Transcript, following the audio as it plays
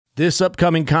This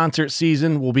upcoming concert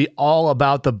season will be all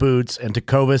about the boots, and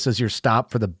Tecovas is your stop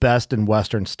for the best in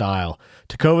Western style.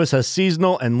 Tecovas has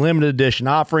seasonal and limited edition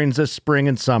offerings this spring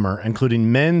and summer,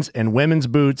 including men's and women's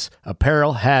boots,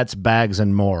 apparel, hats, bags,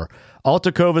 and more. All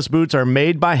Tecovas boots are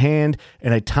made by hand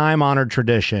in a time-honored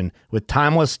tradition with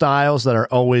timeless styles that are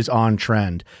always on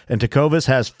trend. And Tecovas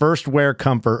has first wear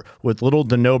comfort with little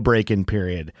to no break-in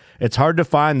period. It's hard to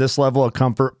find this level of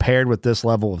comfort paired with this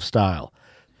level of style.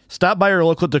 Stop by your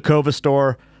local Tecovas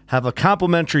store, have a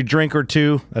complimentary drink or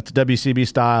two, that's WCB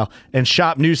style, and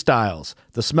shop new styles.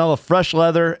 The smell of fresh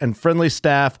leather and friendly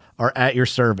staff are at your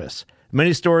service.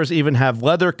 Many stores even have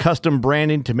leather custom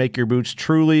branding to make your boots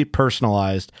truly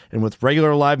personalized. And with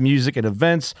regular live music and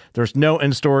events, there's no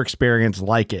in-store experience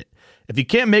like it. If you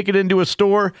can't make it into a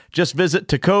store, just visit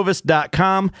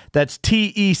tecovas.com. That's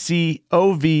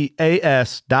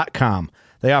TECOVAS.com.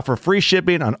 They offer free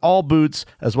shipping on all boots,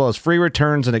 as well as free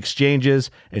returns and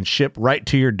exchanges, and ship right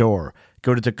to your door.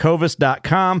 Go to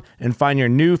tecovas.com and find your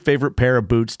new favorite pair of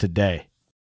boots today.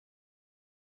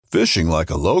 Fishing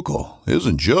like a local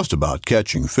isn't just about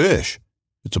catching fish.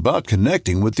 It's about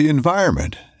connecting with the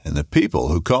environment and the people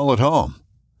who call it home.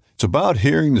 It's about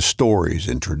hearing the stories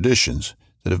and traditions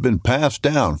that have been passed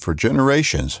down for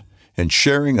generations and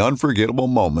sharing unforgettable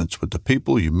moments with the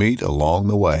people you meet along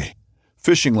the way.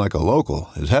 Fishing like a local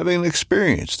is having an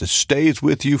experience that stays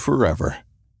with you forever.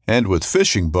 And with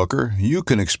Fishing Booker, you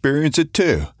can experience it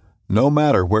too, no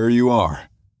matter where you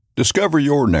are. Discover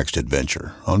your next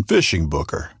adventure on Fishing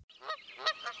Booker.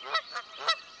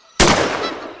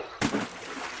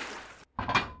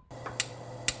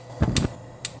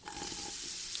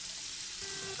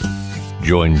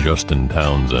 Join Justin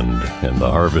Townsend and the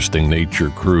Harvesting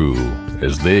Nature crew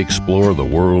as they explore the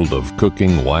world of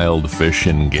cooking wild fish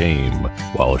and game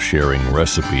while sharing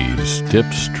recipes,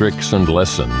 tips, tricks, and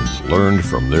lessons learned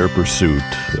from their pursuit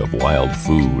of wild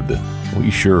food.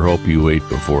 We sure hope you ate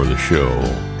before the show,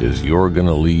 'cause you're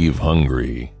gonna leave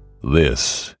hungry.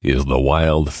 This is the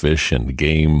Wild Fish and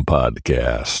Game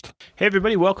Podcast. Hey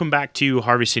everybody, welcome back to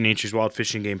Harvesting Nature's Wild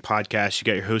Fish and Game Podcast. You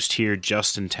got your host here,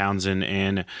 Justin Townsend,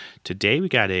 and today we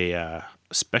got a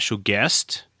special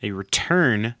guest, a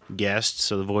return guest,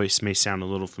 so the voice may sound a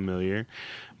little familiar.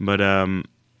 But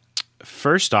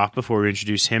first off, before we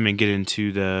introduce him and get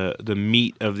into the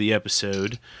meat of the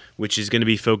episode, which is going to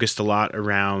be focused a lot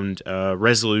around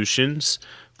resolutions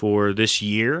for this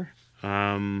year,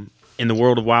 in the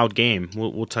world of wild game.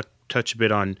 We'll touch a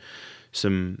bit on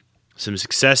some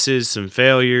successes, some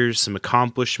failures, some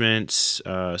accomplishments,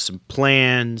 some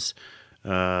plans,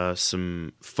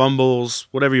 some fumbles,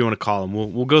 whatever you want to call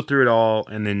them. We'll go through it all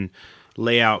and then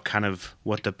lay out kind of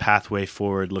what the pathway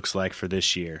forward looks like for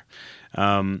this year.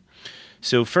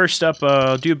 So first up,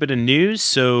 I'll do a bit of news.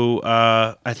 So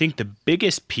I think the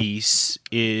biggest piece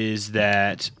is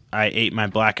that I ate my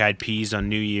black-eyed peas on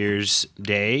New Year's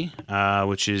Day,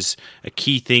 which is a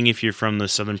key thing if you're from the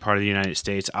southern part of the United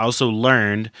States. I also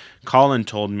learned, Colin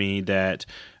told me that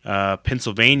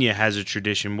Pennsylvania has a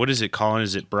tradition. What is it, Colin?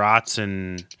 Is it brats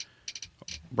and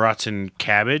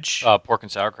cabbage? Pork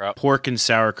and sauerkraut. Pork and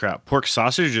sauerkraut. Pork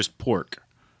sausage or just pork?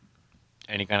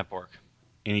 Any kind of pork.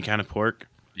 Any kind of pork?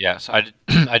 Yes, I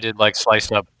did like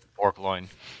sliced up pork loin.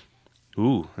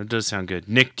 Ooh, that does sound good.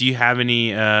 Nick, do you have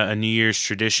any a New Year's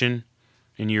tradition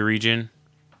in your region?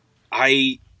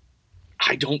 I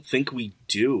don't think we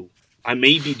do. I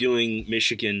may be doing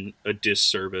Michigan a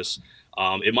disservice.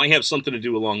 It might have something to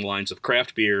do along the lines of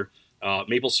craft beer,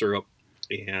 maple syrup,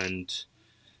 and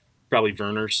probably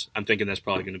Werner's. I'm thinking that's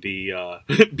probably going to be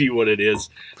be what it is.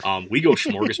 We go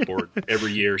smorgasbord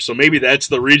every year, so maybe that's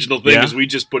the regional thing. Is we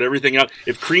just put everything out.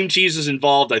 If cream cheese is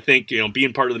involved, I think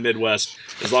being part of the Midwest,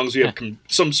 as long as we have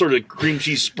some sort of cream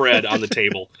cheese spread on the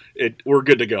table, we're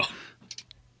good to go.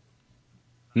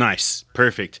 Nice,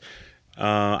 perfect.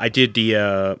 I did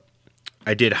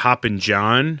Hoppin'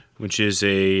 John, which is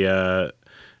a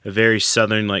very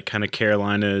southern, like kind of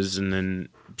Carolinas, and then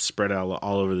spread out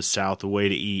all over the South. A way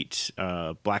to eat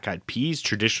black-eyed peas.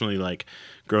 Traditionally, like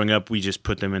growing up, we just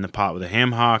put them in the pot with a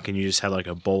ham hock, and you just had like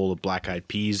a bowl of black-eyed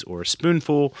peas or a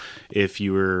spoonful. If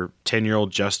you were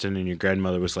 10-year-old Justin and your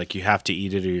grandmother was like, you have to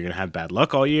eat it or you're going to have bad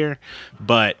luck all year.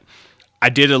 But I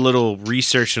did a little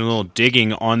research and a little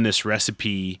digging on this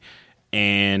recipe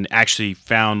and actually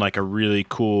found like a really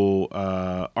cool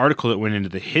article that went into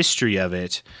the history of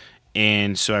it.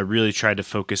 And so I really tried to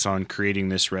focus on creating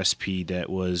this recipe that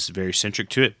was very centric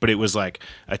to it. But it was like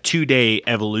a 2-day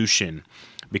evolution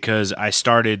because I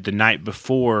started the night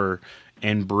before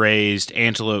and braised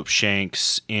antelope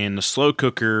shanks in the slow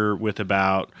cooker with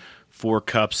about 4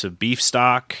 cups of beef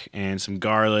stock and some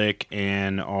garlic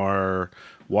and our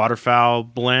waterfowl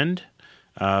blend,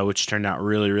 which turned out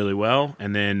really, really well.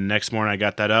 And then next morning I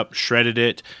got that up, shredded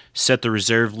it, set the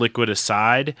reserve liquid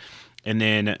aside, and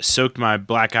then soaked my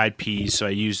black-eyed peas. So I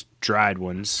used dried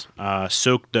ones,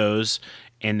 soaked those,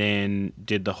 and then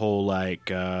did the whole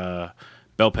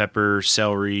bell pepper,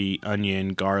 celery, onion,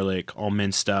 garlic, all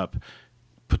minced up.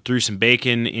 Put through some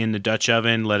bacon in the Dutch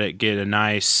oven, let it get a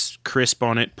nice crisp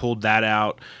on it, pulled that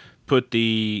out, put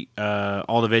the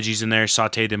all the veggies in there,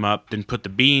 sauteed them up, then put the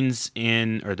beans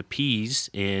in, or the peas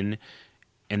in,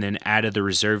 and then added the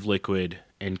reserve liquid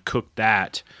and cooked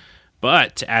that.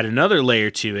 But to add another layer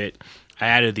to it, I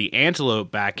added the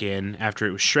antelope back in after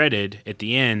it was shredded at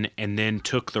the end, and then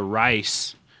took the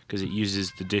rice, because it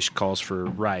uses, the dish calls for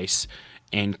rice,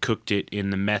 and cooked it in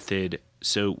the method.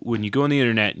 So when you go on the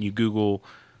internet and you Google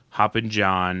Hoppin'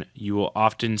 John, you will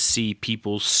often see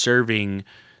people serving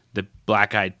the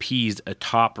black-eyed peas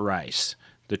atop rice.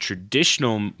 The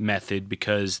traditional method,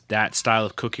 because that style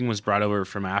of cooking was brought over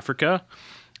from Africa,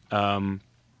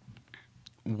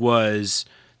 was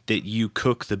that you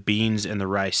cook the beans and the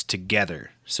rice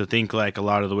together. So think like a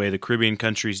lot of the way the Caribbean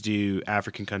countries do,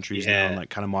 African countries now in like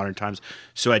kind of modern times.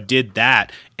 So I did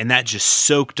that, and that just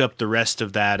soaked up the rest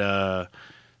of that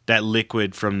that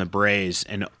liquid from the braise,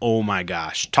 and oh my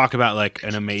gosh, talk about like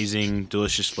an amazing,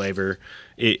 delicious flavor.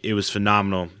 It was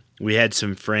phenomenal. We had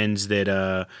some friends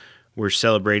that were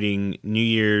celebrating New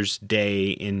Year's Day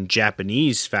in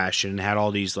Japanese fashion and had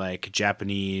all these like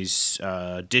Japanese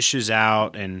dishes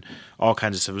out and all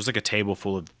kinds of stuff. It was like a table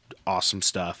full of awesome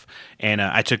stuff, and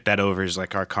I took that over as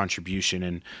like our contribution,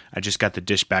 and I just got the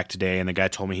dish back today, and the guy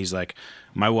told me, he's like,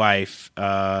 my wife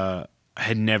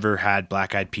had never had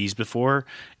black-eyed peas before,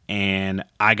 and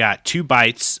I got 2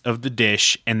 bites of the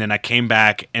dish, and then I came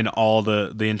back and all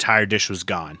the entire dish was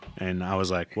gone. And I was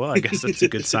like, well, I guess that's a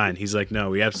good sign. He's like, no,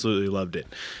 we absolutely loved it.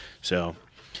 So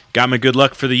got my good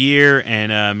luck for the year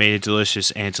and made a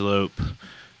delicious antelope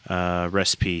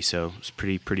recipe. So I was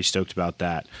pretty stoked about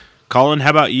that. Colin,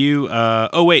 how about you?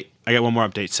 Oh, wait, I got one more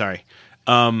update. Sorry.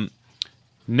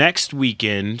 Next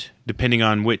weekend, depending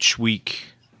on which week,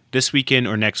 this weekend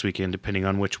or next weekend, depending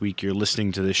on which week you're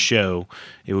listening to this show,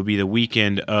 it will be the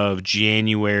weekend of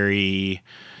January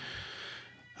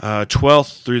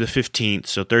 12th through the 15th.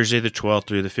 So Thursday the 12th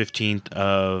through the 15th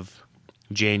of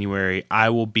January, I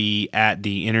will be at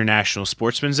the International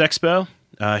Sportsman's Expo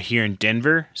here in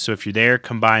Denver. So if you're there,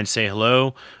 come by and say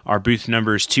hello. Our booth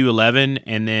number is 211,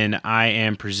 and then I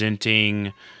am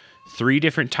presenting 3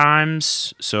 different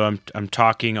times. So I'm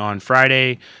talking on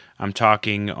Friday, I'm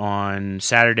talking on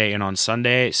Saturday, and on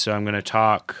Sunday. So I'm going to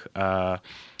talk,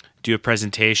 do a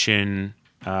presentation,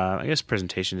 I guess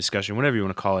presentation, discussion, whatever you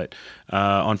want to call it.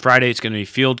 On Friday, it's going to be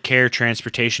field care,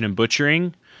 transportation, and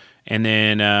butchering. And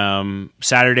then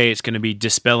Saturday, it's going to be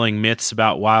dispelling myths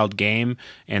about wild game.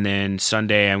 And then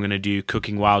Sunday, I'm going to do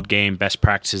cooking wild game, best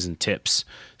practices, and tips.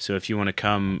 So if you want to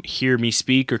come hear me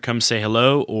speak or come say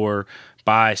hello or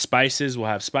buy spices, we'll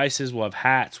have spices, we'll have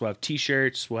hats, we'll have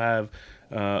T-shirts, we'll have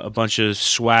a bunch of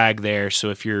swag there. So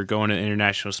if you're going to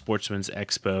International Sportsman's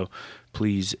Expo,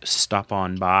 please stop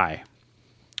on by.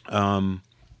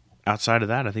 Outside of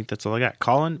that, I think that's all I got.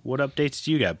 Colin, what updates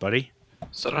do you got, buddy?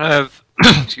 So I don't have,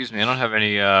 excuse me, I don't have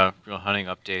any real hunting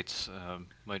updates.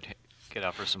 Might get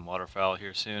out for some waterfowl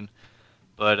here soon.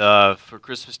 But for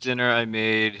Christmas dinner, I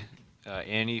made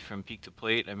Annie from Peak to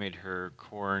Plate. I made her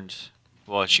corned,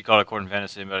 well, she called it corned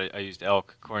venison, but I used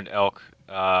corned elk,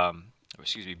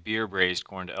 beer braised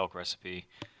corned elk recipe.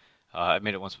 I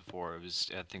made it once before.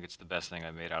 I think it's the best thing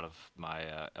I made out of my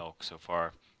elk so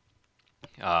far.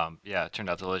 It turned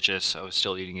out delicious. I was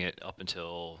still eating it up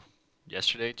until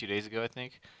yesterday, 2 days ago, I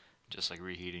think. Just like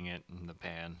reheating it in the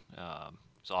pan. It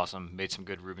was awesome. Made some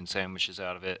good Reuben sandwiches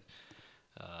out of it.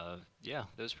 That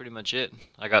was pretty much it.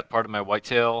 I got part of my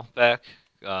whitetail back.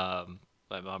 My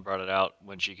mom brought it out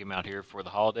when she came out here for the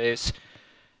holidays.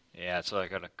 Yeah, so I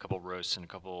got a couple roasts and a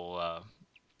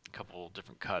couple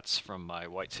different cuts from my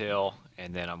whitetail,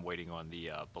 and then I'm waiting on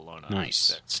the Bologna. Nice.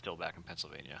 That's still back in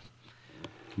Pennsylvania.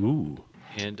 Ooh.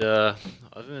 And other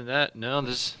than that, no,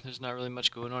 there's not really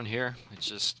much going on here. It's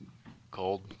just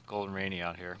cold and rainy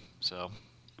out here. So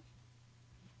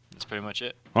that's pretty much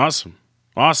it. Awesome.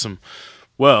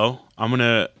 Well, I'm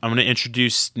gonna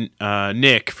introduce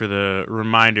Nick for the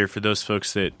reminder for those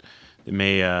folks that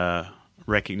may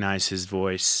recognize his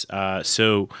voice.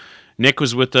 So Nick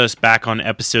was with us back on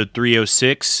episode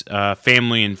 306,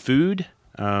 Family and Food,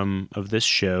 of this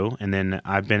show, and then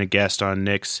I've been a guest on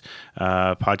Nick's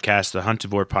podcast, the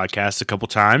Huntivore podcast, a couple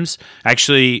times.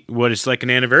 Actually, it's like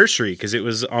an anniversary, because it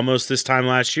was almost this time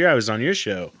last year I was on your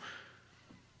show.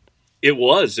 It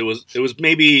was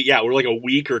maybe, yeah, we're like a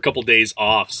week or a couple days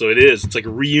off. So it's like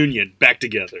a reunion back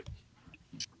together.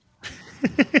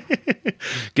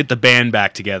 Get the band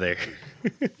back together.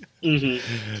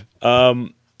 Mm-hmm.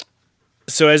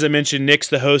 So as I mentioned, Nick's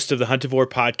the host of the Huntivore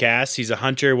podcast. He's a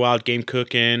hunter, wild game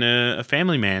cook, and a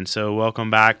family man. So welcome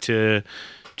back to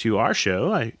our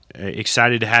show. I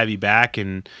excited to have you back.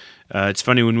 And it's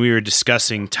funny, when we were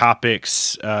discussing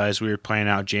topics as we were planning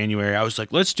out January, I was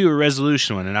like, let's do a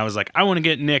resolution one. And I was like, I want to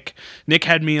get Nick. Nick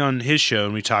had me on his show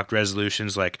and we talked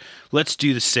resolutions. Like, let's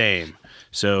do the same.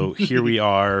 So here we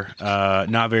are.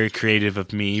 Not very creative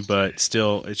of me, but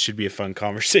still, it should be a fun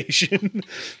conversation.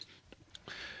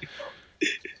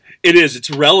 It is. It's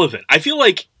relevant. I feel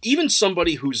like even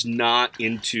somebody who's not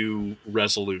into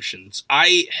resolutions,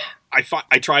 I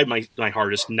tried my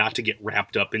hardest not to get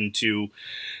wrapped up into,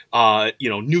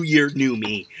 new year, new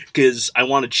me, because I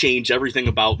want to change everything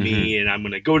about me, and I'm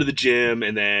going to go to the gym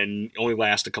and then only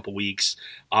last a couple weeks.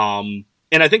 And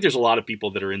I think there's a lot of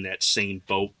people that are in that same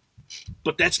boat.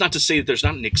 But that's not to say that there's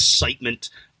not an excitement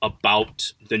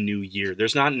about the new year. There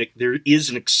is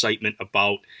an excitement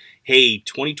about, hey,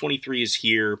 2023 is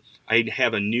here. I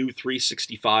have a new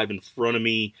 365 in front of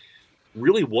me.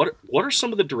 Really, what are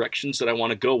some of the directions that I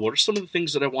want to go? What are some of the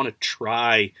things that I want to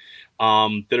try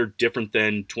that are different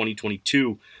than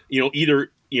 2022?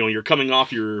 Either you're coming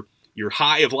off your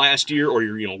high of last year, or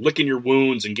you're licking your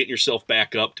wounds and getting yourself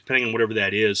back up, depending on whatever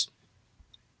that is.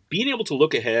 Being able to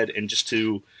look ahead and just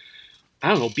to,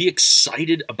 be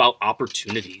excited about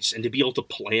opportunities and to be able to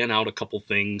plan out a couple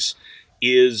things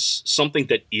is something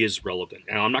that is relevant.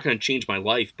 Now, I'm not going to change my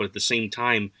life, but at the same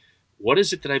time, what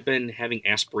is it that I've been having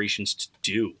aspirations to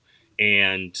do?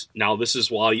 And now this is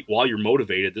while you're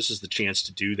motivated, this is the chance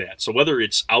to do that. So whether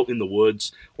it's out in the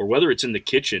woods or whether it's in the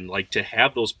kitchen, like, to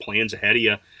have those plans ahead of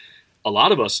you. A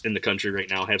lot of us in the country right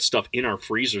now have stuff in our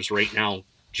freezers right now,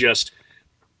 just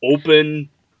open,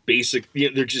 basic,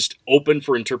 they're just open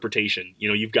for interpretation.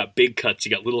 You've got big cuts,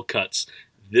 you got little cuts.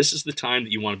 This is the time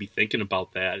that you want to be thinking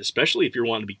about that, especially if you're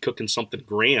wanting to be cooking something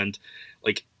grand.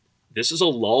 Like, this is a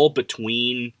lull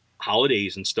between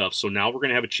holidays and stuff. So now we're going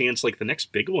to have a chance, like, the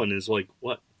next big one is like,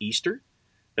 what, Easter?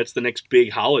 That's the next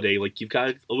big holiday. Like, you've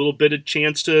got a little bit of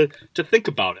chance to think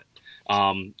about it.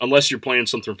 Unless you're planning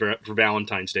something for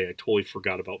Valentine's Day. I totally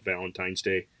forgot about Valentine's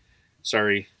Day.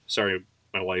 Sorry,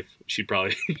 my wife. She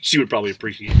would probably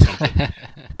appreciate something.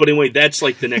 But anyway, that's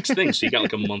like the next thing. So you got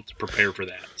like a month to prepare for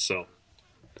that. So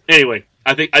anyway,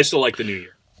 I think I still like the new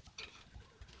year.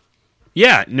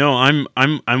 Yeah, no,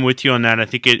 I'm with you on that. I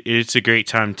think it's a great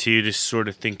time too to sort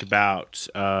of think about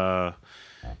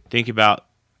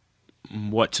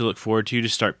what to look forward to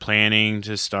start planning,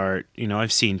 to start.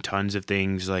 I've seen tons of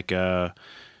things like the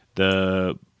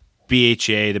BHA,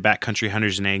 the Backcountry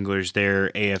Hunters and Anglers, their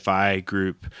AFI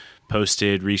group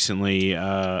posted recently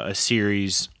a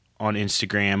series on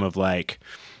Instagram of like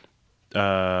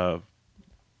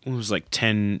it was like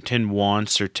 10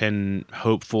 wants or 10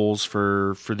 hopefuls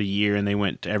for the year, and they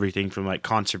went to everything from like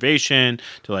conservation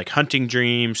to like hunting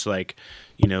dreams, like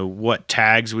what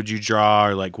tags would you draw,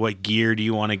 or like what gear do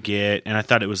you want to get. And I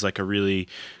thought it was like a really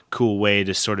cool way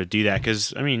to sort of do that,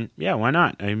 because yeah, why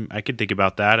not? I could think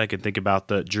about that. I could think about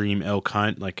the dream elk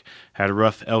hunt. Like, had a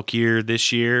rough elk year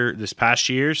this past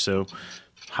year, so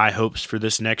high hopes for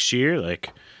this next year. Like,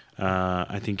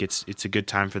 I think it's a good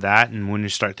time for that. And when you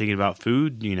start thinking about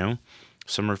food,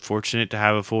 some are fortunate to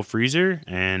have a full freezer,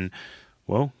 and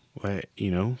the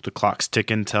clock's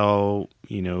ticking till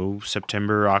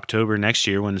September, October next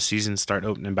year when the seasons start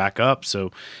opening back up.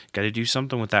 So got to do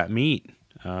something with that meat.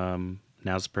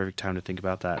 Now's the perfect time to think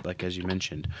about that, like as you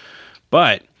mentioned.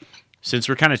 But since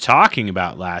we're kind of talking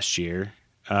about last year,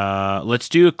 let's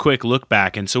do a quick look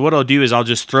back. And so what I'll do is I'll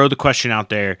just throw the question out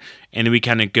there, and then we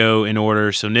kind of go in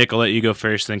order. So Nick, I'll let you go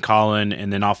first, then Colin,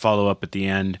 and then I'll follow up at the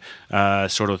end,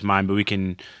 sort of with mine. But we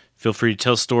can feel free to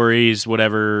tell stories,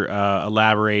 whatever,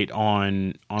 elaborate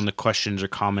on the questions or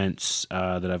comments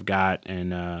that I've got,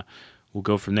 and we'll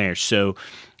go from there. So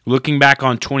looking back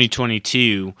on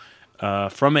 2022,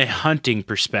 from a hunting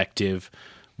perspective,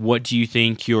 what do you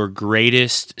think your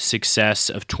greatest success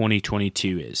of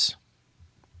 2022 is?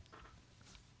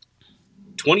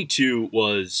 22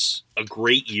 was a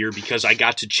great year because I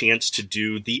got the chance to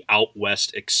do the Out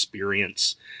West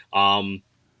experience.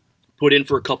 Put in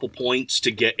for a couple points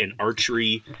to get an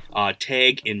archery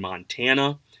tag in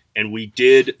Montana, and we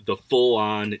did the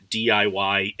full-on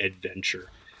DIY adventure.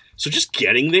 So just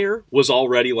getting there was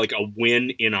already like a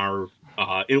win in our,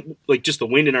 just the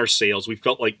wind in our sails. We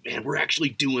felt like, man, we're actually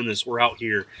doing this. We're out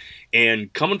here.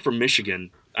 And coming from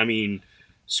Michigan, I mean,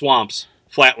 swamps,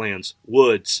 flatlands,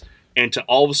 woods, and to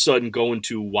all of a sudden go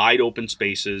into wide open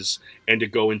spaces and to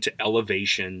go into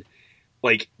elevation.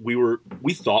 Like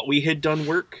we thought we had done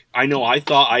work. I know I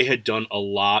thought I had done a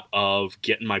lot of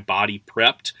getting my body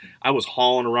prepped. I was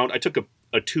hauling around. I took a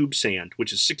tube sand,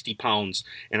 which is 60 pounds,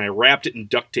 and I wrapped it in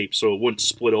duct tape so it wouldn't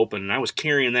split open. And I was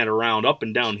carrying that around up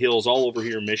and down hills all over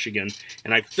here in Michigan.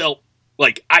 And I felt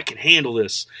like I can handle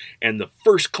this. And the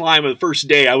first climb of the first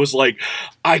day, I was like,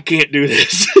 I can't do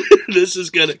this. This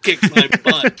is going to kick my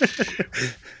butt.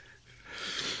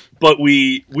 But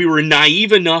we were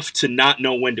naive enough to not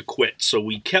know when to quit. So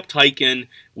we kept hiking.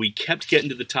 We kept getting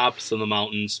to the tops of the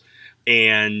mountains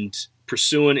and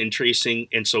pursuing and tracing.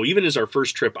 And so even as our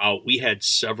first trip out, we had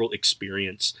several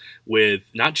experience with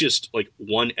not just like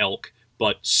one elk,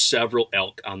 but several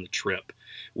elk on the trip.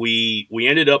 We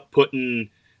ended up putting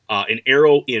an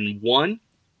arrow in one,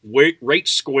 right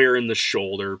square in the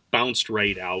shoulder, bounced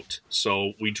right out.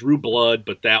 So we drew blood,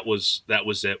 but that was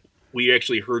it. We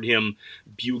actually heard him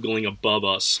bugling above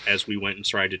us as we went and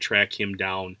tried to track him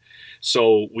down.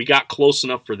 So we got close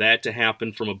enough for that to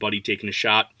happen from a buddy taking a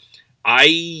shot.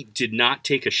 I did not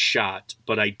take a shot,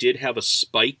 but I did have a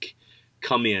spike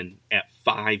come in at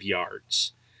 5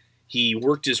 yards. He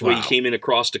worked his way. He came in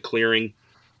across a clearing,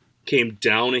 came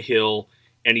down a hill,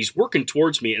 and he's working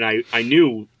towards me. And I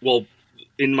knew, well,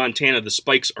 in Montana, the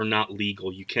spikes are not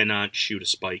legal. You cannot shoot a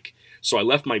spike. So I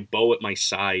left my bow at my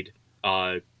side,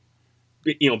 had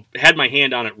my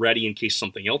hand on it ready in case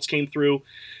something else came through.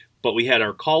 But we had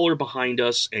our caller behind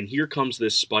us, and here comes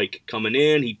this spike coming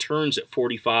in. He turns at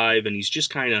 45, and he's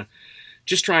just trying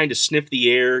to sniff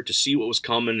the air to see what was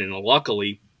coming. And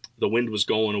luckily, the wind was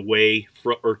going away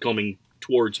or coming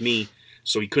towards me,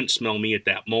 so he couldn't smell me at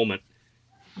that moment.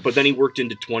 But then he worked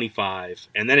into 25,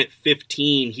 and then at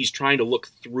 15, he's trying to look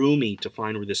through me to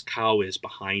find where this cow is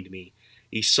behind me.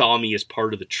 He saw me as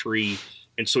part of the tree.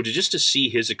 And so to see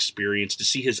his experience, to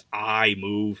see his eye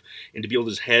move, and to be able to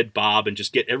his head bob and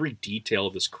just get every detail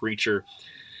of this creature,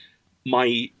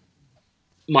 my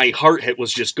heart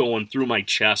was just going through my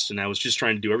chest, and I was just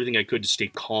trying to do everything I could to stay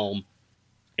calm.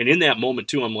 And in that moment,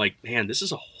 too, I'm like, man, this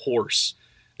is a horse.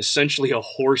 Essentially a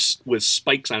horse with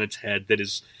spikes on its head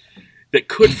that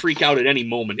could freak out at any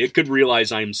moment. It could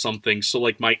realize I'm something. So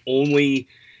like my only...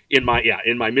 In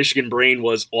my Michigan brain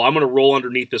was, I'm going to roll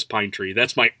underneath this pine tree.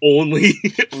 That's my only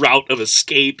route of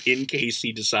escape in case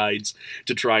he decides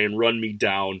to try and run me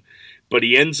down. But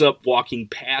he ends up walking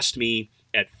past me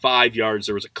at 5 yards.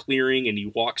 There was a clearing, and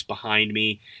he walks behind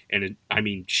me. And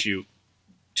 2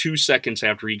 seconds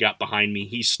after he got behind me,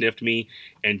 he sniffed me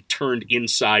and turned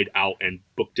inside out and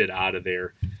booked it out of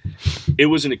there. It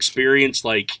was an experience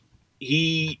like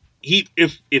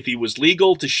if he was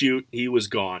legal to shoot, he was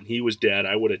gone. He was dead.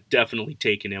 I would have definitely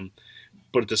taken him.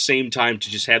 But at the same time, to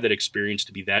just have that experience,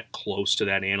 to be that close to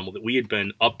that animal that we had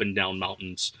been up and down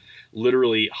mountains,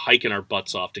 literally hiking our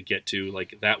butts off to get to,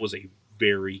 like, that was a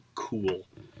very cool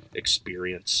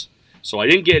experience. So I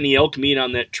didn't get any elk meat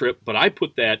on that trip, but I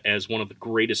put that as one of the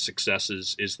greatest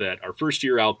successes, is that our first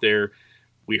year out there,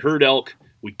 we heard elk,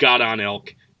 we got on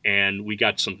elk, and we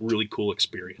got some really cool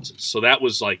experiences. So that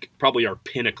was like probably our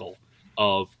pinnacle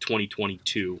of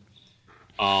 2022.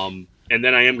 And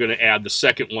then I am going to add the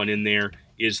second one in there,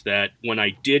 is that when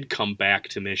I did come back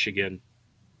to Michigan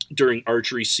during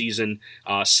archery season,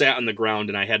 sat on the ground,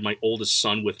 and I had my oldest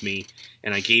son with me,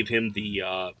 and I gave him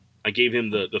the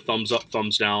thumbs up,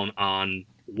 thumbs down on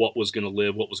what was going to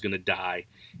live, what was going to die.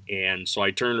 And so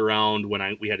I turned around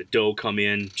when we had a doe come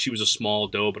in. She was a small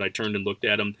doe, but I turned and looked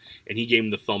at him, and he gave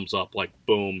him the thumbs up, like,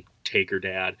 boom, take her,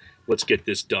 Dad. Let's get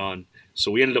this done.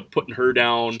 So we ended up putting her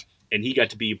down, and he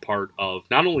got to be a part of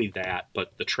not only that,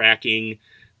 but the tracking,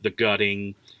 the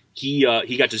gutting. He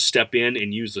got to step in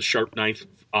and use the sharp knife.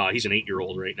 He's an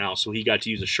 8-year-old right now, so he got to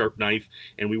use a sharp knife,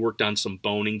 and we worked on some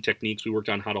boning techniques. We worked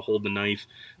on how to hold the knife,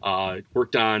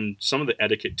 worked on some of the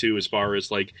etiquette, too, as far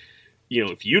as, like,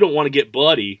 if you don't want to get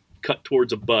bloody, cut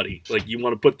towards a buddy. Like, you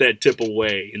want to put that tip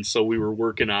away. And so we were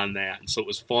working on that. And so it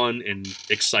was fun and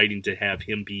exciting to have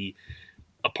him be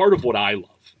a part of what I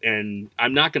love. And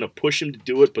I'm not going to push him to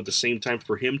do it, but at the same time,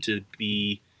 for him to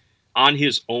be on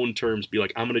his own terms, be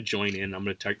like, I'm going to join in, I'm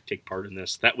going to take part in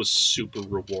this. That was super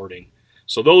rewarding.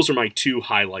 So those are my 2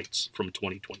 highlights from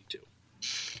 2022.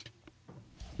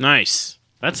 Nice.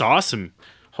 That's awesome.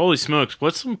 Holy smokes.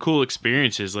 What's some cool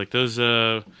experiences? Like those,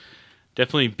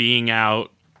 definitely being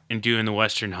out and doing the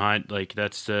Western hunt. Like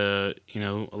that's a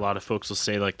lot of folks will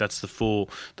say like that's the full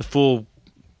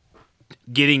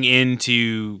getting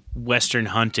into Western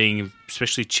hunting,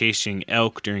 especially chasing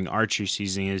elk during archery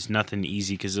season, is nothing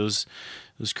easy because those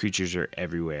creatures are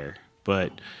everywhere.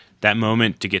 But that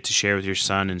moment to get to share with your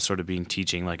son and sort of being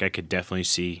teaching, like I could definitely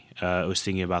see. I was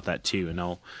thinking about that too, and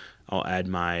I'll add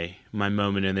my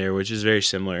moment in there, which is very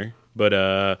similar.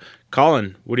 But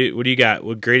Colin, what do you got?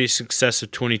 What greatest success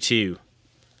of 22?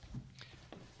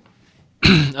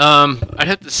 I'd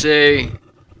have to say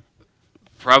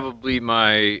probably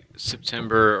my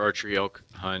September archery elk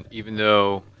hunt, even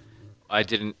though I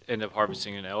didn't end up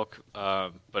harvesting an elk,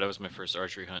 but it was my first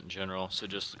archery hunt in general. So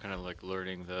just kind of like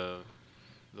learning the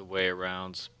way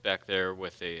around back there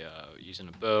with using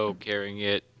a bow, carrying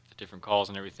it, the different calls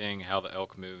and everything, how the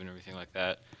elk move and everything like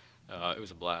that. It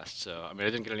was a blast. So I mean,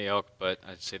 I didn't get any elk, but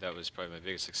I'd say that was probably my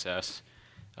biggest success.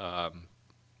 A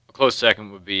close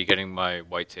second would be getting my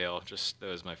whitetail. That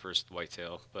was my first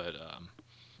whitetail, but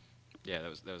yeah, that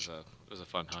was a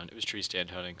fun hunt. It was tree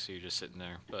stand hunting, so you're just sitting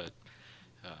there, but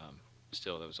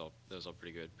still, that was all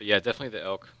pretty good. But yeah, definitely the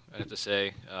elk. I have to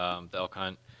say, the elk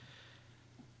hunt.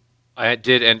 I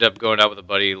did end up going out with a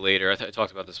buddy later. I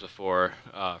talked about this before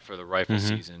for the rifle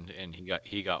season, and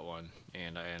he got one,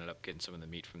 and I ended up getting some of the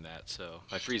meat from that. So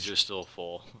my freezer's still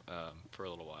full for a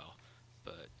little while,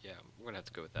 but yeah, we're gonna have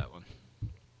to go with that one.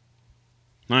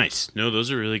 Nice. No,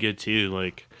 those are really good too.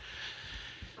 Like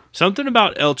something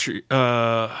about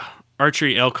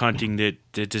archery elk hunting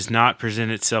that does not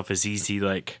present itself as easy.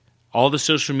 Like all the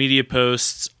social media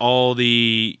posts, all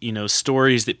the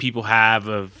stories that people have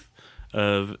of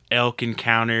elk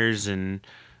encounters and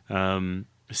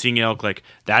seeing elk, like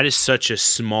that is such a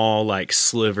small like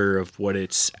sliver of what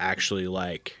it's actually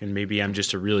like. And maybe I'm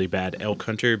just a really bad elk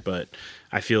hunter, but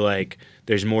I feel like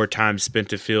there's more time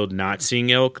spent afield not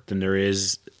seeing elk than there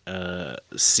is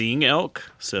seeing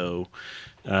elk. So,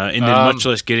 and then much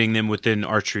less getting them within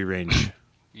archery range.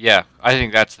 Yeah, I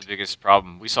think that's the biggest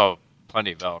problem. We saw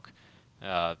plenty of elk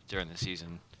during the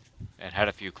season and had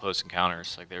a few close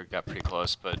encounters. Like they got pretty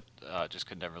close, but just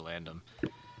could never land them.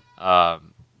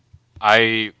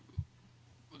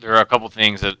 There are a couple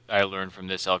things that I learned from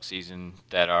this elk season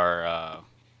that are,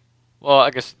 well,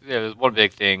 I guess there's one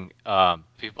big thing. A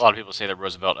lot of people say that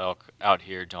Roosevelt elk out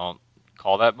here don't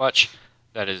call that much.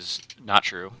 That is not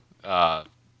true.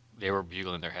 They were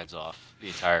bugling their heads off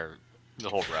the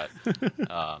whole rut.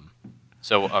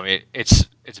 So I mean, it's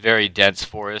very dense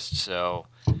forest, so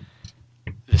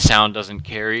the sound doesn't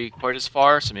carry quite as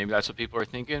far. So maybe that's what people are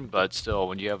thinking. But still,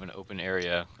 when you have an open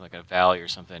area like a valley or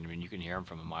something, I mean, you can hear them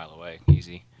from a mile away,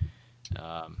 easy.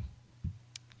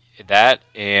 That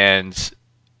and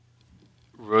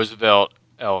Roosevelt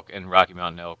elk and Rocky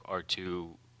Mountain elk are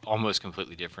two almost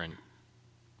completely different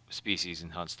species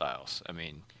and hunt styles. I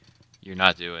mean, you're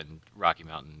not doing Rocky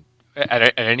Mountain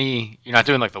you're not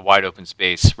doing like the wide open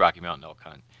space Rocky Mountain elk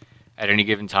hunt. At any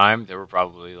given time, there were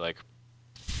probably like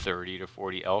 30 to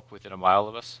 40 elk within a mile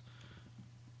of us,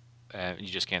 and you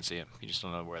just can't see them. You just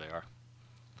don't know where they are.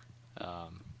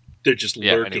 They're just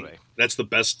lurking. Anyway. That's the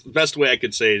best way I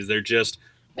could say is they're just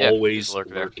always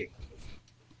lurking.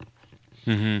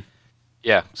 Mm-hmm.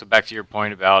 Yeah. So back to your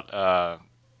point about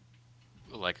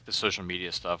like the social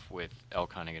media stuff with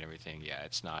elk hunting and everything. Yeah,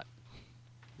 it's not.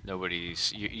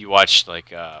 Nobody's. You watch like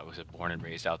was it Born and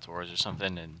Raised Outdoors or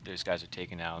something, and those guys are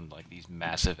taking down like these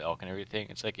massive elk and everything.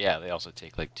 It's like they also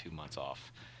take like 2 months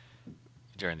off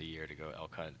during the year to go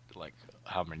elk hunt like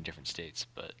how many different states.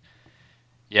 But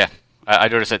yeah, I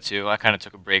noticed that too. I kind of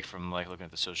took a break from like looking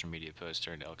at the social media posts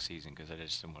during the elk season because I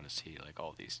just didn't want to see like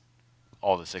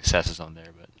all the successes on there,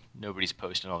 but nobody's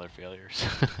posting all their failures.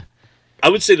 I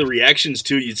would say the reactions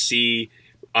too you'd see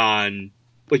on.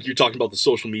 Like you're talking about the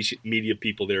social media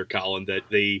people there, Colin, that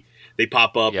they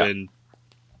pop up and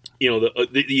you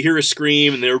hear a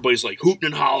scream and everybody's like hooting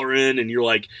and hollering, and you're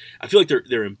like, I feel like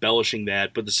they're embellishing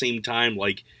that, but at the same time,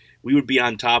 like we would be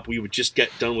on top, we would just get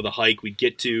done with a hike, we'd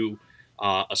get to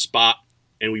a spot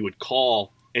and we would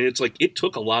call, and it's like it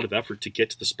took a lot of effort to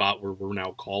get to the spot where we're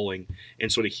now calling, and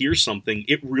so to hear something,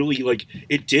 it really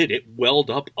it welled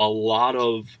up a lot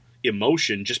of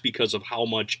emotion just because of how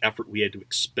much effort we had to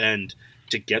expend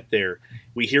to get there.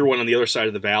 We hear one on the other side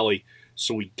of the valley,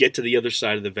 so we get to the other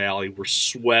side of the valley, we're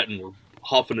sweating, we're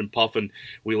huffing and puffing,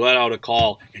 we let out a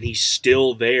call, and he's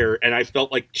still there, and I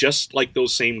felt like just like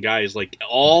those same guys, like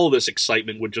all this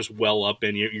excitement would just well up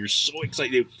in you. You're so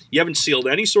excited. You haven't sealed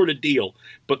any sort of deal,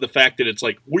 but the fact that it's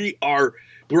like we're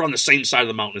on the same side of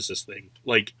the mountain as this thing,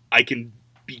 like I can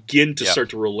begin to start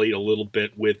to relate a little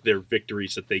bit with their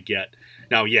victories that they get.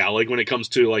 Now, yeah, like when it comes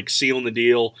to like sealing the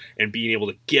deal and being able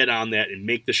to get on that and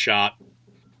make the shot,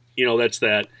 that's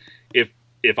that.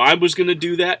 If I was going to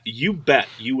do that, you bet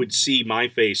you would see my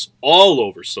face all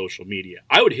over social media.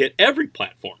 I would hit every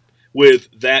platform with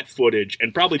that footage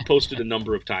and probably posted a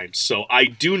number of times. So I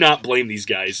do not blame these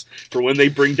guys for when they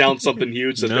bring down something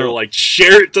huge and they're like,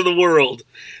 share it to the world.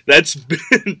 That's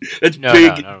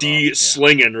big D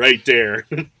slinging right there.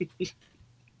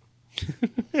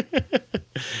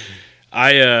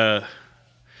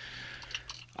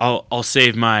 I'll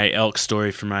save my elk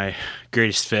story for my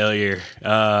greatest failure.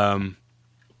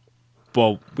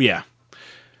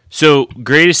 So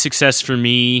greatest success for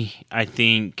me, I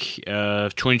think,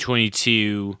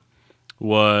 2022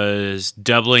 was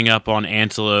doubling up on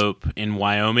antelope in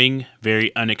Wyoming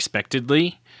very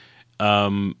unexpectedly.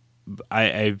 If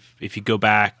you go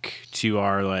back to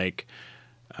our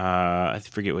I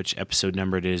forget which episode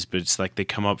number it is, but it's like they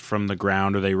come up from the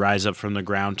ground or they rise up from the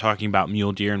ground talking about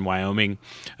mule deer in Wyoming.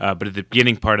 But at the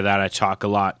beginning part of that, I talk a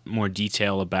lot more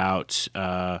detail about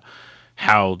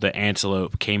how the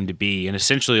antelope came to be. And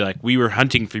essentially, we were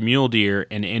hunting for mule deer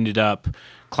and ended up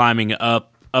climbing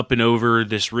up and over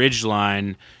this ridge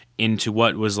line into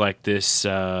what was this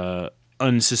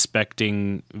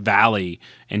unsuspecting valley.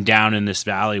 And down in this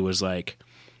valley was a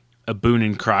Boone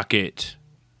and Crockett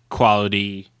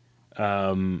quality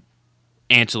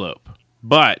antelope.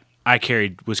 But I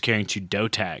was carrying 2 doe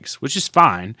tags, which is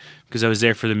fine because I was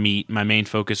there for the meat. My main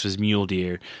focus was mule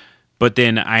deer. But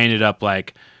then I ended up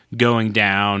going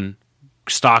down,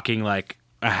 stalking a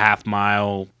half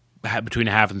mile, between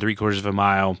a half and 3/4 of a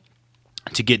mile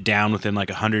to get down within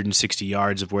 160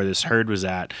 yards of where this herd was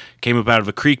at. Came up out of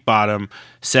a creek bottom,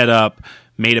 set up,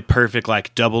 made a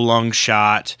perfect double lung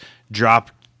shot,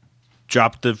 dropped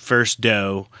the first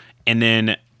doe, and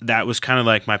then that was kind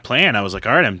of my plan. I was all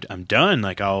right, I'm done.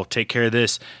 I'll take care of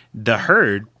this. The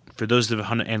herd, for those that have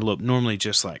hunted antelope, normally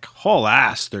just haul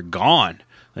ass. They're gone,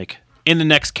 in the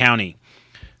next county.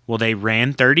 Well, they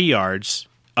ran 30 yards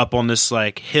up on this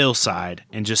hillside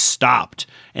and just stopped.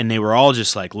 And they were all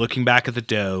just looking back at the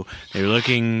doe. They were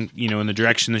looking, in the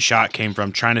direction the shot came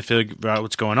from, trying to figure out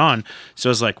what's going on. So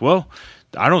I was well,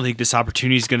 I don't think this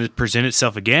opportunity is going to present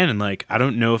itself again. And I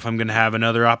don't know if I'm going to have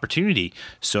another opportunity.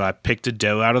 So I picked a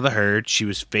doe out of the herd. She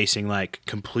was facing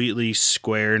completely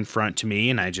square in front to me.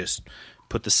 And I just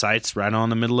put the sights right on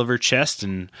the middle of her chest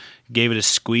and gave it a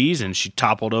squeeze. And she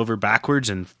toppled over backwards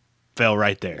and fell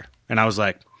right there. And I was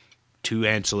 2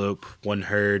 antelope, 1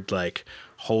 herd,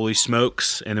 holy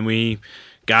smokes. And then we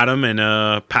got them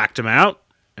and packed them out,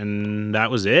 and that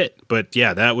was it. But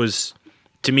yeah, that was,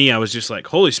 to me, I was just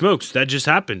holy smokes, that just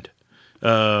happened.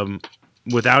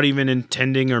 Without even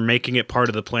intending or making it part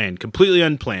of the plan. Completely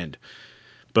unplanned.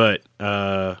 But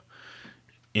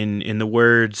in the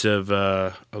words of,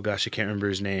 I can't remember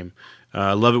his name.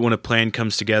 Love it when a plan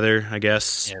comes together, I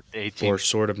guess. Yeah, or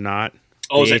sort of not.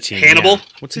 Oh, is it Hannibal? Yeah.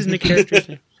 What's his character's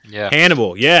name? Yeah.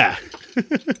 Hannibal, yeah.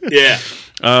 Yeah.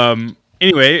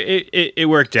 Anyway, it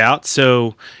worked out.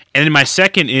 So, and then my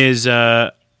second is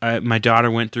my daughter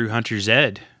went through Hunter's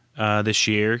Ed this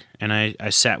year, and I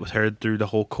sat with her through the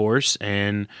whole course,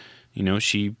 and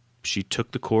she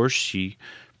took the course. She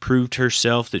proved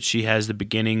herself that she has the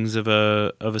beginnings of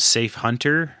a safe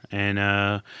hunter,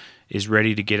 and is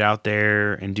ready to get out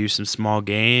there and do some small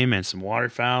game and some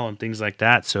waterfowl and things like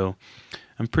that. So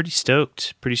I'm pretty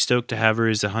stoked to have her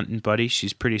as a hunting buddy.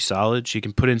 She's pretty solid. She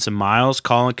can put in some miles.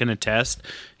 Colin can attest.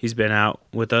 He's been out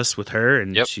with us with her,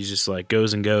 and she's just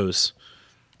goes and goes.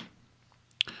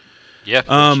 Yeah.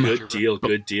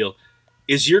 Good deal.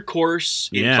 Is your course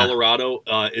in Colorado,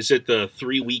 is it the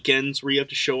 3 weekends where you have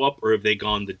to show up, or have they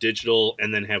gone the digital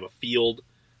and then have a field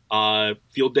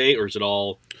day, or is it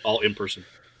all in person?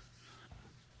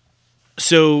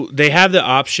 So they have the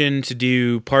option to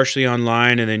do partially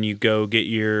online, and then you go get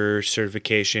your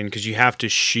certification because you have to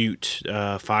shoot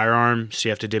firearm. So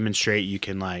you have to demonstrate you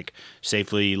can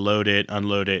safely load it,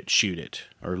 unload it, shoot it,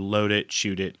 or load it,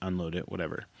 shoot it, unload it,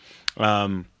 whatever.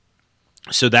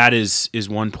 So that is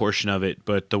one portion of it.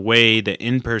 But the way the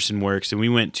in-person works, and we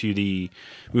went to the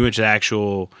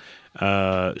actual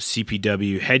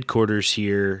CPW headquarters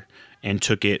here and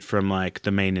took it from the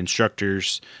main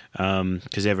instructors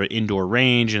because they have an indoor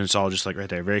range, and it's all just right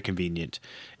there, very convenient.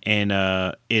 And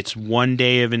it's 1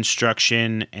 day of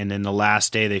instruction, and then the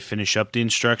last day they finish up the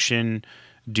instruction,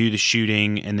 do the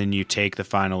shooting, and then you take the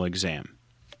final exam.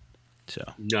 So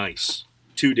nice.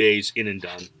 2 days in and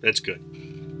done. That's good.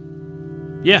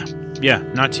 Yeah,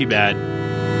 not too bad.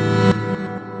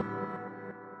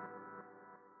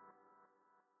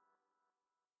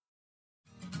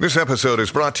 This episode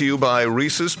is brought to you by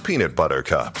Reese's Peanut Butter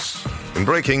Cups. In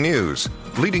breaking news,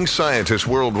 leading scientists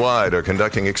worldwide are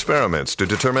conducting experiments to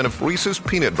determine if Reese's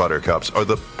Peanut Butter Cups are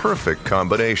the perfect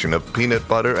combination of peanut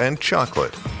butter and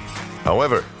chocolate.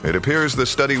 However, it appears the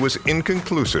study was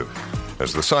inconclusive,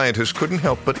 as the scientists couldn't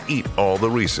help but eat all the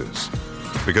Reese's.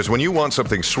 Because when you want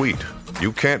something sweet,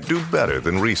 you can't do better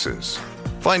than Reese's.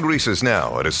 Find Reese's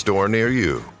now at a store near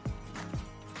you.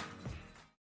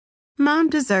 Mom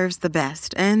deserves the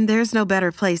best, and there's no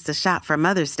better place to shop for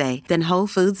Mother's Day than Whole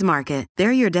Foods Market.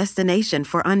 They're your destination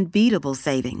for unbeatable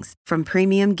savings, from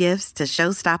premium gifts to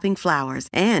show-stopping flowers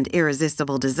and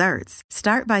irresistible desserts.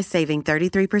 Start by saving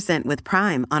 33% with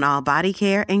Prime on all body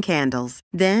care and candles.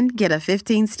 Then get a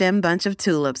 15-stem bunch of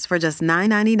tulips for just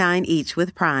 $9.99 each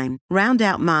with Prime. Round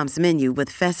out Mom's menu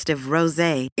with festive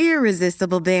rosé,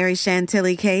 irresistible berry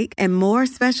chantilly cake, and more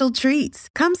special treats.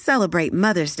 Come celebrate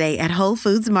Mother's Day at Whole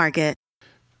Foods Market.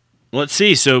 Let's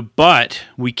see. But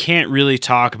we can't really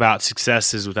talk about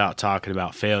successes without talking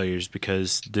about failures,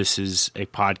 because this is a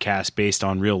podcast based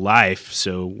on real life.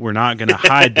 So we're not going to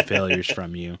hide the failures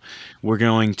from you. We're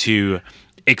going to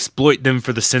exploit them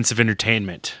for the sense of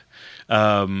entertainment.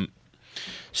 So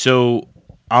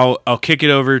I'll kick it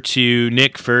over to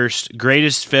Nick first.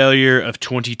 Greatest failure of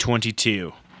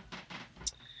 2022.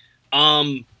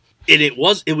 It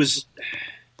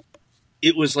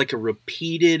was like a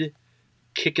repeated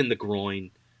kick in the groin.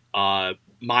 All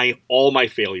my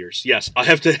failures. Yes, I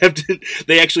have to.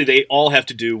 They all have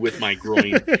to do with my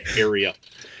groin area,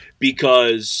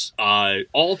 because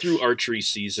all through archery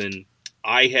season,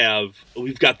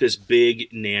 we've got this big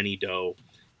nanny doe,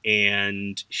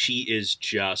 and she is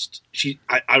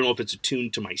I don't know if it's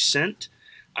attuned to my scent.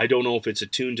 I don't know if it's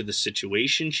attuned to the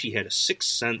situation. She had a sixth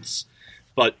sense,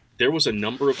 but there was a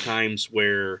number of times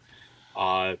where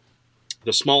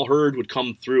the small herd would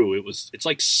come through. It's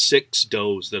like 6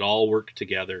 does that all work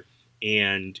together,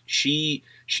 and she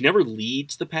never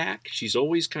leads the pack. She's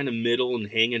always kind of middle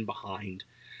and hanging behind.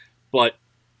 But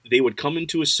they would come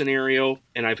into a scenario,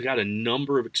 and I've got a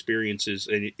number of experiences,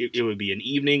 and it would be an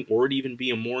evening or it'd even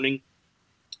be a morning.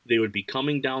 They would be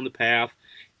coming down the path,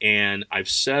 and I've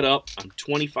set up. I'm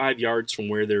 25 yards from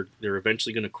where they're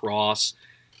eventually going to cross,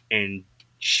 and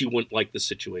she wouldn't like the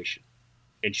situation.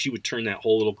 And she would turn that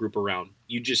whole little group around.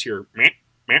 You'd just hear, meh,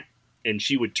 meh, and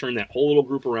she would turn that whole little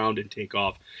group around and take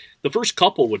off. The first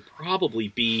couple would probably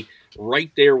be right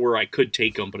there where I could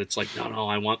take them, but it's like, no,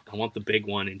 I want the big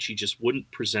one, and she just wouldn't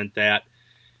present that.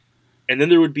 And then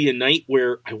there would be a night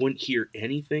where I wouldn't hear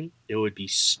anything. It would be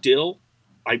still.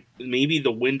 Maybe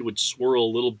the wind would swirl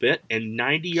a little bit, and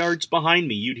 90 yards behind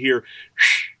me, you'd hear,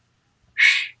 shh,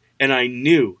 shh. And I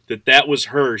knew that was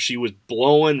her. She was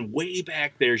blowing way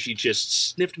back there. She just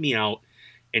sniffed me out,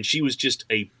 and she was just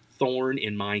a thorn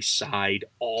in my side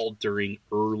all during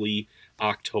early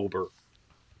October.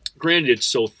 Granted, it's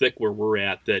so thick where we're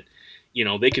at that,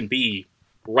 they can be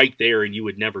right there and you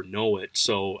would never know it.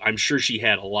 So I'm sure she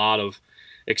had a lot of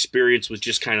experience with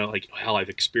just kind of like, hell, I've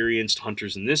experienced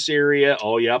hunters in this area.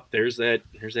 Oh, yep, there's that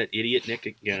idiot Nick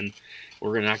again.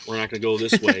 We're not going to go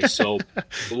this way. So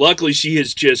luckily she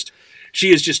just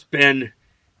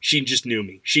knew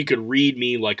me. She could read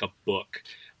me like a book.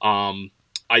 I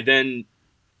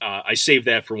saved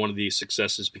that for one of the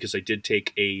successes, because I did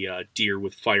take a deer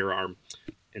with firearm,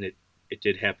 and it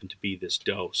did happen to be this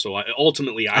doe. So I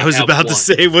was about to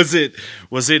say, was it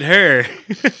her?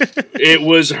 It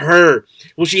was her.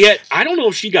 Well, I don't know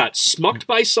if she got smucked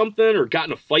by something or got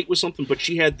in a fight with something, but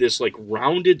she had this like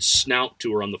rounded snout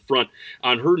to her on the front.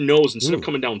 On her nose, instead of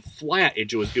coming down flat,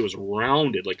 it was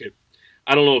rounded.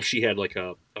 I don't know if she had like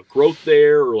a growth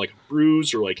there, or like a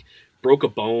bruise, or like broke a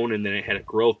bone and then it had a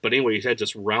growth. But anyway, it had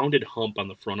this rounded hump on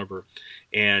the front of her.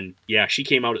 And yeah, she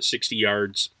came out at 60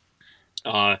 yards.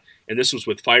 And this was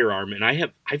with firearm. And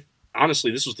I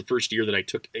honestly, this was the first year that I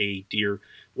took a deer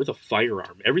with a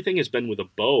firearm. Everything has been with a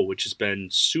bow, which has been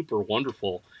super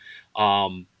wonderful.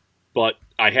 But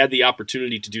I had the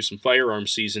opportunity to do some firearm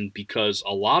season, because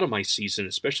a lot of my season,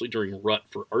 especially during rut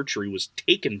for archery, was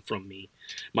taken from me.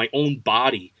 My own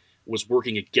body was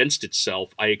working against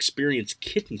itself. I experienced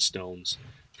kidney stones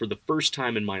for the first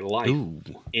time in my life. Ooh.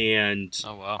 And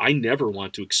oh, wow. I never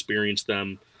want to experience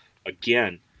them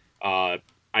again. I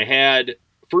had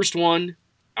first one.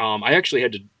 I actually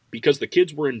had to, because the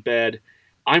kids were in bed.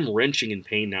 I'm wrenching in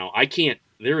pain now.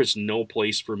 There is no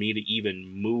place for me to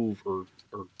even move or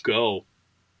go.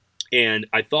 And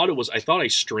I thought I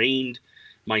strained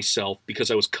myself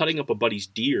because I was cutting up a buddy's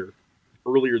deer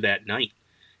earlier that night.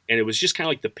 And it was just kind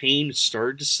of like the pain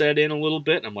started to set in a little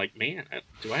bit. And I'm like, man,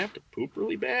 do I have to poop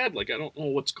really bad? Like, I don't know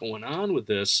what's going on with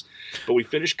this. But we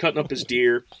finished cutting up his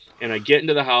deer, and I get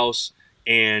into the house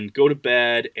and go to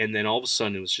bed. And then all of a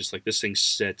sudden it was just like this thing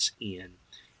sets in.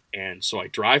 And so I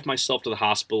drive myself to the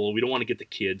hospital. We don't want to get the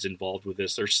kids involved with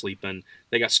this. They're sleeping.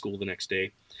 They got school the next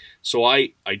day. So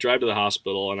I drive to the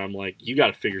hospital, and I'm like, you got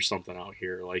to figure something out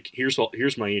here. Like, here's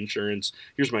my insurance.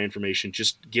 Here's my information.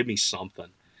 Just give me something.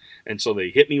 And so they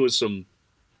hit me with some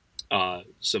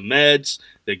meds.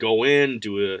 They go in,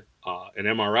 do an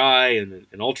MRI and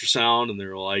an ultrasound, and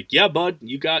they're like, yeah, bud,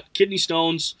 you got kidney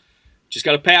stones. Just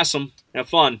got to pass them. Have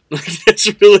fun. That's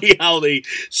really how they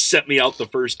set me out the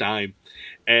first time.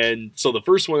 And so the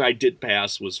first one I did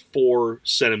pass was 4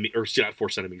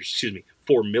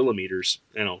 millimeters.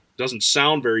 You know, doesn't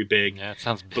sound very big. Yeah, it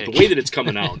sounds big. But the way that it's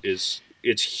coming out it's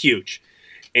huge.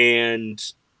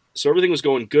 And so everything was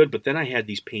going good, but then I had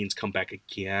these pains come back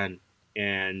again,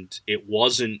 and it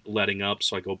wasn't letting up.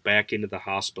 So I go back into the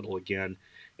hospital again.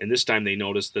 And this time they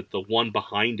noticed that the one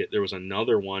behind it, there was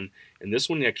another one, and this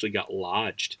one actually got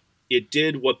lodged. It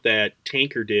did what that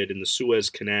tanker did in the Suez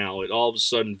Canal. It all of a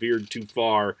sudden veered too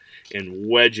far and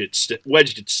wedged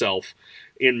itself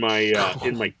in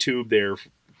my tube there,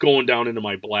 going down into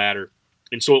my bladder.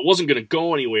 And so it wasn't going to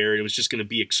go anywhere. It was just going to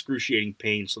be excruciating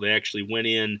pain. So they actually went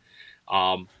in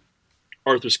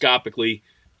arthroscopically,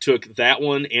 took that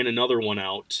one and another one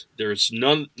out. There's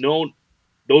no.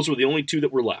 Those were the only 2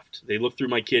 that were left. They looked through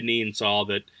my kidney and saw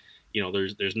that, you know,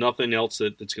 there's nothing else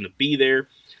that's going to be there.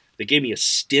 They gave me a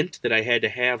stent that I had to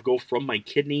have go from my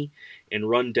kidney and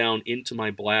run down into my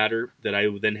bladder that I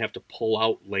would then have to pull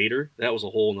out later. That was a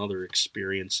whole nother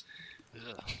experience.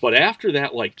 But after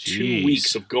that, like, 2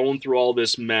 weeks of going through all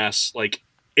this mess, like,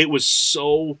 it was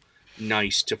so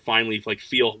nice to finally, like,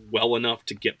 feel well enough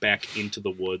to get back into the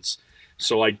woods.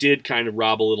 So I did kind of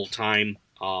rob a little time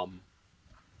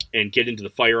and get into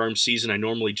the firearm season. I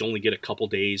normally only get a couple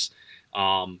days.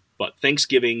 But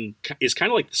Thanksgiving is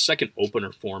kind of like the second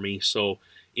opener for me. So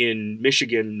in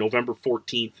Michigan, November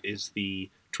 14th is the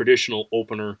traditional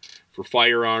opener for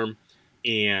firearm.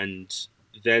 And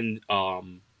then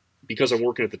because I'm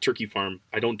working at the turkey farm,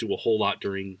 I don't do a whole lot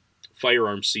during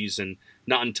firearm season,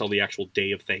 not until the actual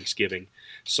day of Thanksgiving.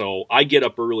 So I get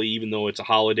up early, even though it's a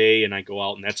holiday, and I go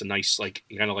out, and that's a nice, like,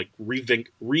 kind of like re-energize.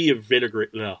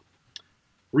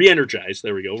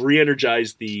 There we go.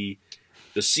 Re-energize the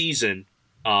season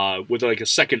with like a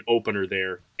second opener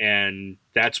there, and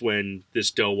that's when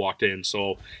this doe walked in.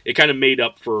 So it kind of made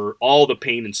up for all the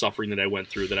pain and suffering that I went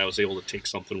through, that I was able to take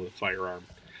something with a firearm.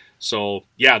 So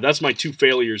yeah, that's my 2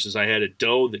 failures. Is I had a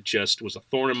doe that just was a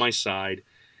thorn in my side,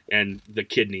 and the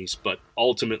kidneys. But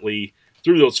ultimately,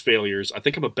 through those failures, I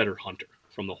think I'm a better hunter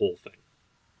from the whole thing.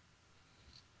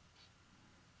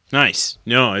 Nice.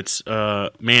 No, it's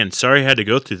man, sorry I had to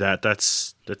go through that. That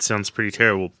sounds pretty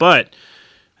terrible, but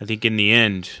I think in the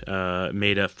end,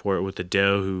 made up for it with the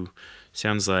doe, who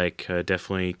sounds like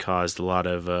definitely caused a lot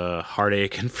of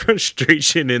heartache and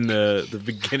frustration in the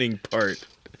beginning part.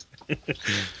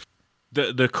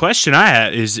 The question I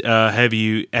have is, have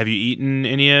you eaten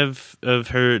any of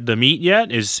the meat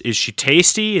yet? Is she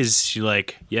tasty? Is she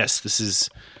like, yes, this is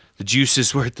the juice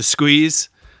is worth the squeeze?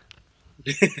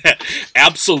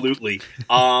 Absolutely.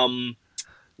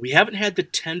 We haven't had the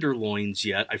tenderloins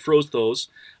yet. I froze those.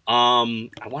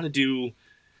 I want to do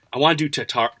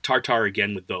tartar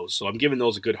again with those. So I'm giving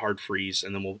those a good hard freeze,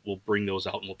 and then we'll bring those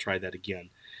out and we'll try that again.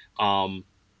 But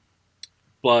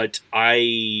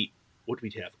what do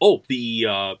we have? Oh,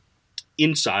 the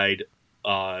inside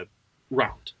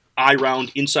round. Eye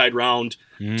round, inside round,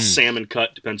 salmon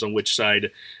cut, depends on which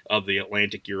side of the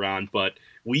Atlantic you're on. But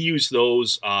we use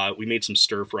those. We made some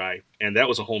stir fry, and that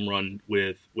was a home run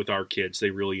with our kids. They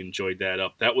really enjoyed that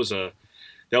up. That was a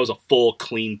full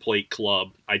clean plate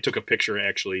club. I took a picture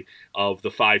actually of the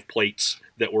 5 plates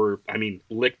that were,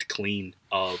 licked clean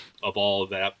of all of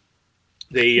that.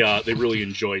 They really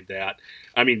enjoyed that.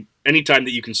 I mean, anytime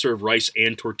that you can serve rice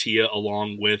and tortilla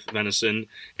along with venison,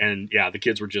 and yeah, the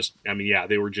kids were just,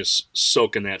 they were just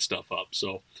soaking that stuff up.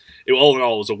 So all in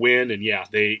all, it was a win. And yeah,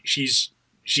 she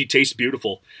tastes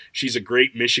beautiful. She's a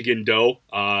great Michigan doe.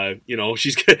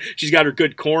 She's got her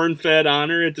good corn fed on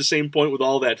her at the same point with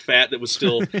all that fat that was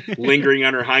still lingering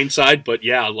on her hindside. But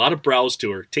yeah, a lot of browse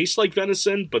to her. Tastes like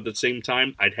venison, but at the same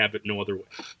time, I'd have it no other way.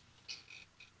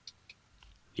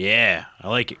 Yeah, I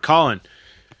like it. Colin,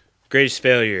 greatest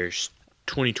failures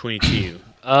 2022.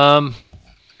 I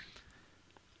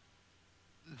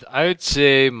would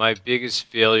say my biggest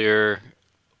failure,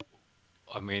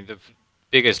 the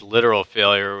biggest literal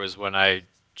failure was when I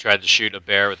tried to shoot a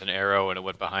bear with an arrow and it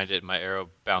went behind it and my arrow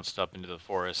bounced up into the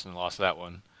forest and lost that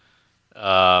one.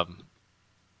 Yeah,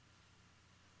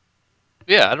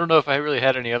 I don't know if I really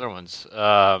had any other ones.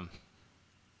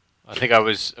 I think I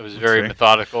was very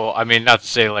methodical. Not to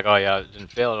say like, oh yeah, it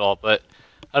didn't fail at all, but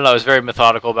I don't know. I was very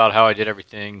methodical about how I did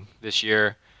everything this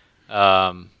year.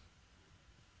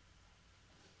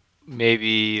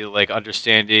 Maybe like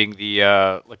understanding the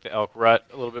elk rut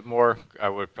a little bit more. I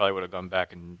would have gone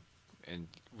back and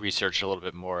researched a little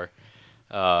bit more,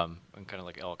 and kind of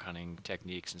like elk hunting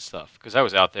techniques and stuff. Because I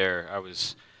was out there, I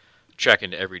was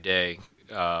trekking every day.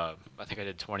 I think I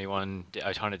did 21.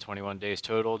 I hunted 21 days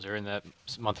total during that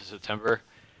month of September,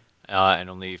 and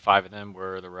only 5 of them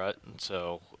were the rut. And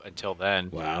so until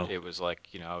then, Wow. it was like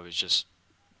I was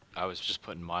just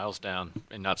putting miles down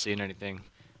and not seeing anything.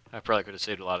 I probably could have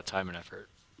saved a lot of time and effort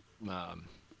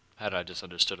had I just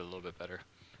understood it a little bit better.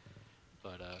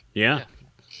 But Yeah,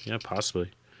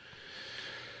 possibly.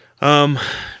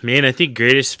 Man, I think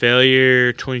greatest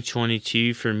failure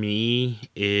 2022 for me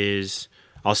is,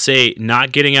 I'll say,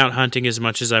 not getting out hunting as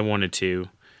much as I wanted to,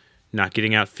 not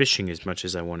getting out fishing as much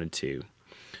as I wanted to.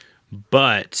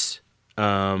 But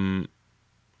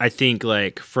I think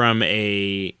like from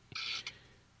a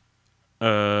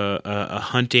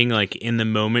hunting like in the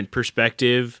moment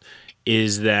perspective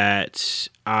is that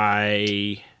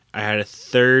I had a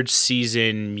 3rd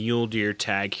season mule deer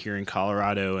tag here in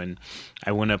Colorado, and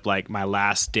I went up like my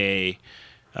last day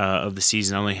of the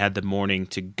season. I only had the morning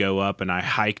to go up, and I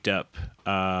hiked up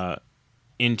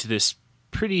into this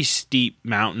pretty steep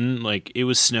mountain. Like, it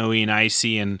was snowy and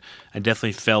icy, and I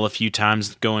definitely fell a few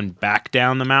times going back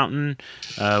down the mountain,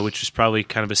 which was probably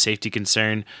kind of a safety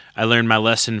concern. I learned my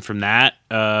lesson from that,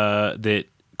 that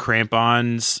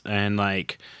crampons and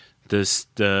like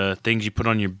the things you put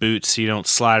on your boots so you don't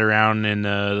slide around in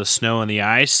the snow and the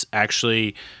ice.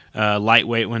 Actually,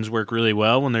 lightweight ones work really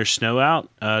well when there's snow out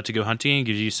to go hunting and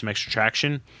gives you some extra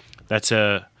traction. That's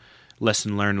a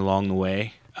lesson learned along the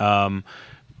way.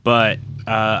 But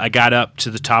I got up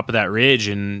to the top of that ridge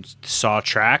and saw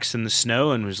tracks in the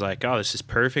snow and was like, oh, this is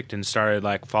perfect, and started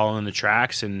like following the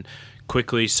tracks and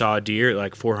quickly saw a deer at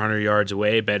like 400 yards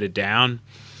away, bedded down.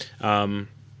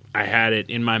 I had it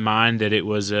in my mind that it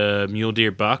was a mule deer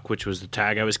buck, which was the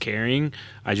tag I was carrying.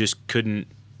 I just couldn't,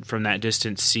 from that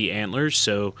distance, see antlers,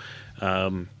 so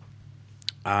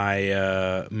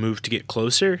I moved to get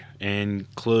closer and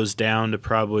closed down to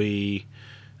probably,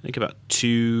 I think, about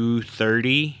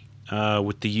 230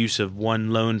 with the use of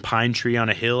one lone pine tree on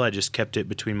a hill. I just kept it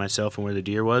between myself and where the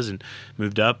deer was and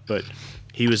moved up. But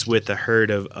he was with a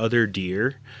herd of other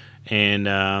deer, and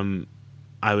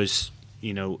I was,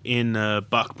 in the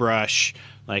buckbrush,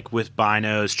 like with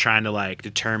binos, trying to like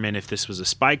determine if this was a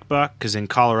spike buck, because in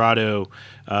Colorado,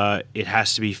 it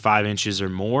has to be 5 inches or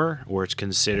more, or it's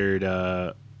considered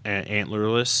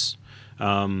antlerless.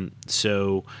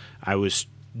 So I was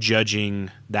judging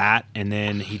that, and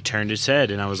then he turned his head,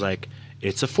 and I was like,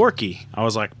 it's a forky. I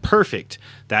was like, perfect.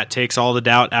 That takes all the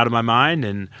doubt out of my mind,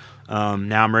 and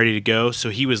now I'm ready to go.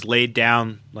 So he was laid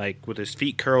down, like with his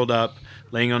feet curled up,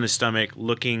 laying on his stomach,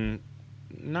 looking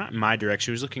not in my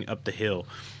direction. He was looking up the hill.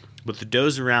 But the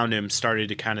does around him started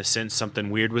to kind of sense something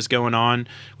weird was going on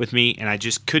with me, and I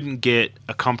just couldn't get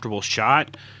a comfortable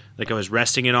shot. Like, I was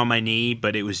resting it on my knee,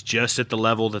 but it was just at the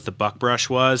level that the buckbrush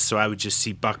was, so I would just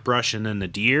see buckbrush and then the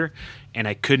deer, and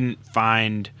I couldn't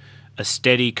find a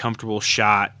steady, comfortable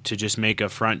shot to just make a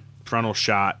frontal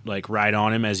shot, like right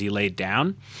on him as he laid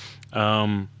down.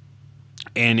 And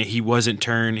he wasn't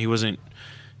turned, he wasn't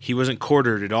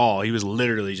quartered at all. He was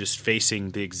literally just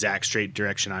facing the exact straight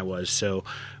direction I was. So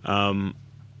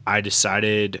I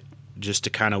decided just to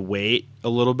kind of wait a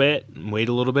little bit,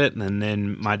 and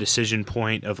then my decision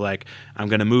point of like, I'm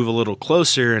going to move a little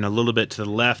closer and a little bit to the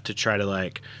left to try to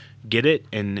like get it.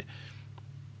 And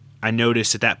I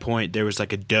noticed at that point there was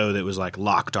like a doe that was like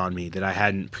locked on me that I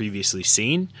hadn't previously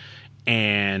seen,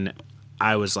 and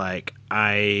I was like,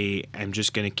 I am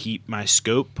just going to keep my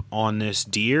scope on this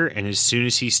deer, and as soon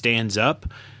as he stands up,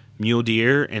 mule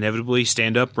deer inevitably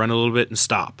stand up, run a little bit, and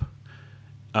stop.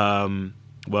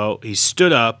 Well, he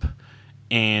stood up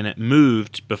and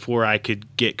moved before I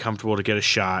could get comfortable to get a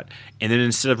shot, and then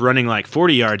instead of running like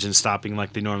 40 yards and stopping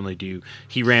like they normally do,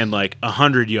 he ran like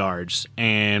 100 yards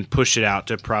and pushed it out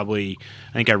to probably,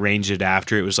 I think I ranged it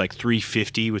after, it was like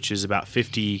 350, which is about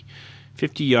 50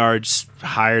 yards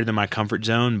higher than my comfort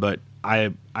zone, but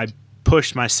I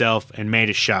pushed myself and made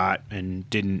a shot and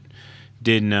didn't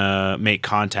make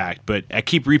contact. But I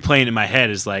keep replaying in my head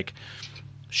is like,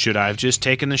 should I have just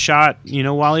taken the shot,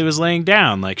 while he was laying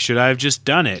down? Like, should I have just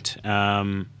done it?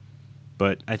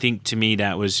 But I think to me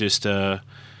that was just I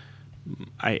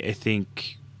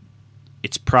think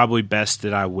it's probably best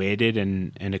that I waited,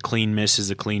 and a clean miss is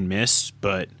a clean miss.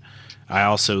 But I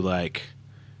also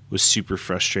was super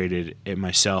frustrated at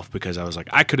myself because I was like,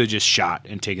 I could have just shot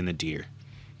and taken the deer.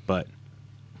 But,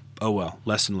 oh well,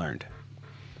 lesson learned.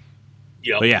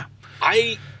 Yeah. But yeah.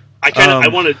 I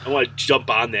want to jump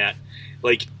on that.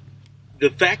 Like, the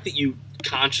fact that you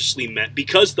consciously met,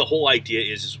 because the whole idea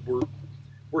is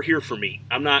we're here for meat.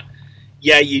 I'm not.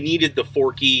 Yeah, you needed the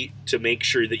Forky to make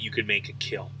sure that you could make a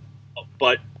kill,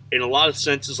 but in a lot of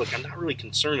senses, like, I'm not really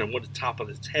concerned on what the top of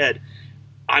its head.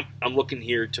 I'm looking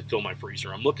here to fill my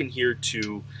freezer. I'm looking here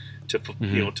to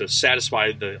to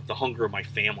satisfy the hunger of my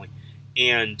family,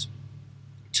 and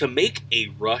to make a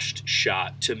rushed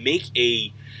shot, to make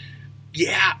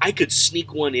I could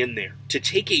sneak one in there. To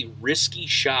take a risky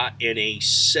shot in a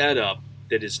setup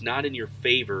that is not in your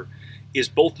favor is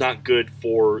both not good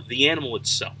for the animal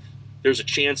itself. There's a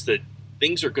chance that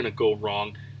things are going to go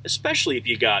wrong, especially if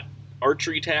you got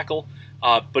archery tackle.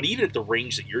 But even at the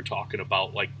range that you're talking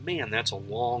about, like, man, that's a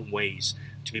long ways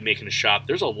to be making a shot.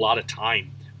 There's a lot of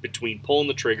time between pulling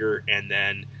the trigger and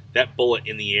then that bullet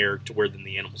in the air to where then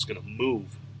the animal's going to move.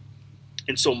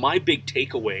 And so my big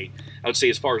takeaway, I would say,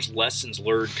 as far as lessons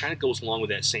learned, kind of goes along with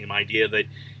that same idea that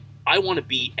I want to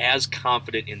be as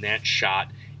confident in that shot.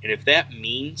 And if that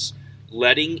means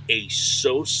letting a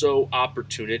so-so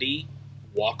opportunity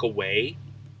walk away,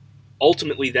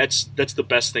 ultimately that's the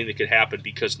best thing that could happen,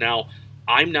 because now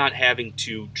I'm not having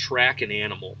to track an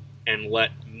animal and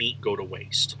let meat go to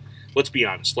waste. Let's be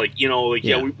honest.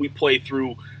 We play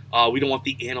through, we don't want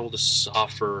the animal to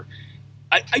suffer.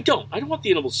 I don't want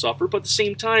the animal to suffer, but at the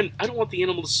same time, I don't want the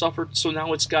animal to suffer so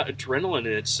now it's got adrenaline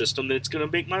in its system that it's going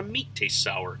to make my meat taste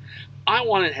sour. I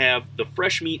want to have the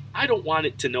fresh meat. I don't want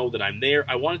it to know that I'm there.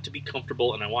 I want it to be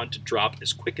comfortable, and I want it to drop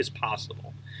as quick as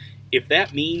possible. If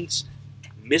that means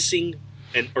missing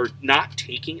or not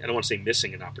taking, I don't want to say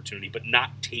missing an opportunity, but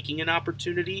not taking an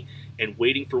opportunity and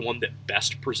waiting for one that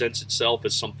best presents itself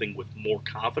as something with more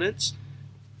confidence,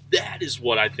 that is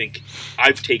what I think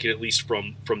I've taken, at least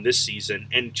from this season.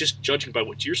 And just judging by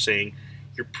what you're saying,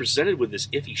 you're presented with this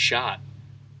iffy shot.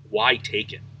 Why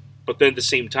take it? But then at the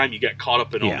same time, you get caught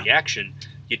up in all the action.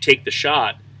 You take the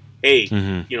shot. Hey,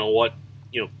 you know what?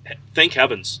 Thank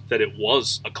heavens that it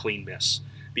was a clean miss,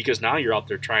 because now you're out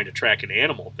there trying to track an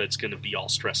animal that's going to be all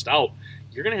stressed out.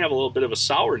 You're going to have a little bit of a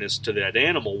sourness to that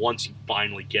animal once you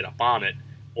finally get up on it,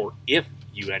 or if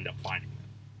you end up finding it.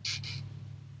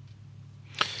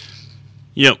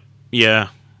 Yep. Yeah.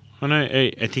 And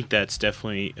I think that's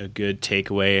definitely a good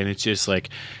takeaway. And it's just like,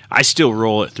 I still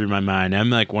roll it through my mind.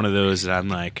 I'm like one of those that I'm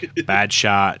like, bad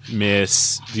shot,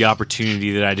 miss, the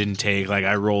opportunity that I didn't take. Like,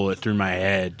 I roll it through my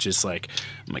head. Just like,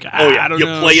 I'm like, I don't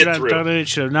know. Should I have done it?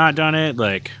 Should I have not done it?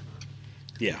 Like,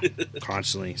 yeah,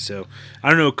 constantly. So, I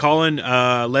don't know, Colin,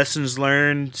 lessons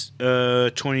learned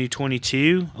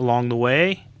 2022 along the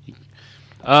way?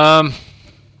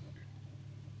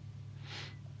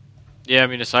 Yeah, I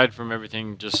mean, aside from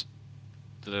everything just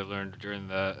that I learned during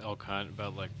the elk hunt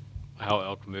about, like, how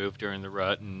elk move during the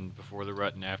rut and before the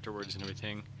rut and afterwards and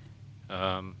everything,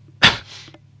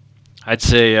 I'd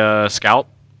say scout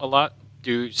a lot.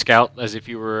 Do scout as if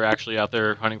you were actually out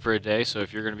there hunting for a day. So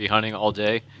if you're going to be hunting all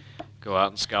day, go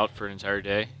out and scout for an entire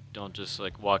day. Don't just,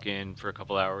 like, walk in for a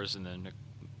couple hours and then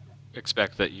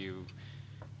expect that you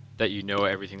know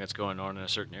everything that's going on in a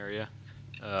certain area.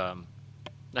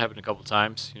 That happened a couple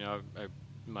times.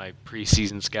 My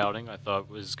preseason scouting I thought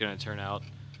was going to turn out.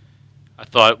 I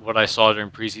thought what I saw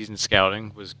during preseason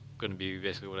scouting was going to be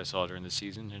basically what I saw during the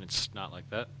season, and it's not like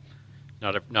that.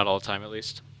 Not all the time, at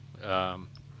least.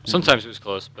 Sometimes it was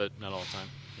close, but not all the time.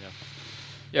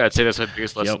 Yeah. I'd say that's my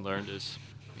biggest lesson learned is,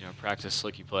 practice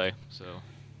like you play. So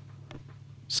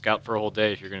scout for a whole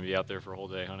day if you're going to be out there for a whole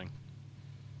day hunting.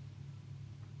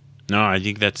 No, I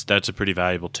think that's a pretty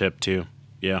valuable tip too.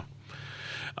 Yeah.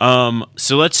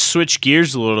 So let's switch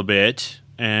gears a little bit,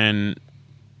 and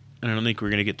I don't think we're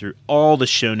going to get through all the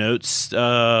show notes,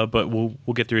 but we'll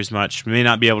get through as much. We may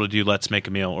not be able to do Let's Make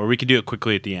a Meal, or we can do it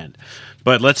quickly at the end.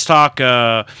 But let's talk,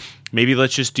 maybe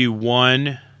let's just do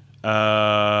one.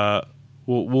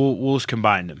 We'll just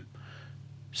combine them.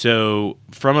 So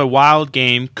from a wild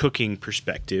game cooking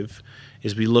perspective,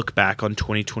 as we look back on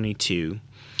 2022,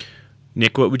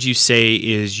 Nick, what would you say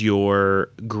is your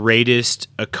greatest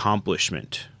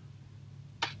accomplishment?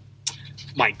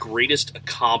 My greatest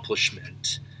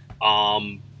accomplishment.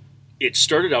 It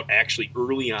started out actually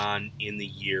early on in the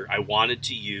year. I wanted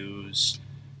to use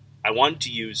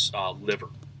liver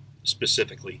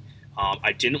specifically.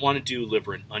 I didn't want to do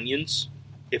liver and onions.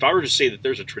 If I were to say that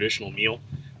there's a traditional meal,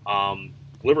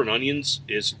 liver and onions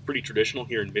is pretty traditional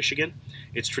here in Michigan.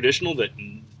 It's traditional that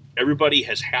everybody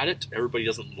has had it. Everybody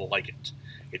doesn't like it.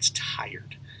 It's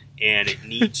tired, and it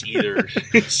needs either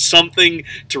something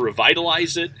to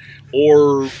revitalize it,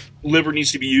 or liver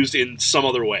needs to be used in some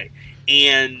other way.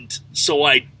 And so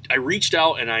I reached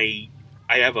out, and I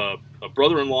have a a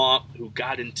brother-in-law who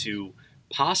got into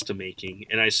pasta making,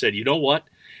 and I said, you know what?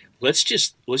 Let's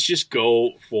just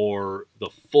go for the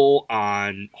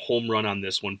full-on home run on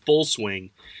this one, full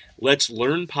swing. Let's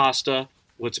learn pasta.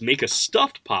 Let's make a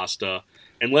stuffed pasta,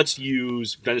 and let's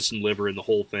use venison liver in the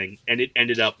whole thing. And it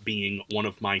ended up being one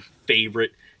of my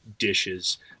favorite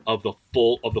dishes of the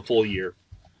full year.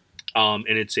 And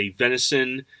it's a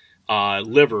venison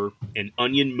liver and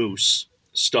onion mousse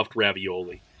stuffed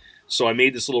ravioli. So I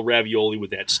made this little ravioli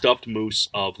with that stuffed mousse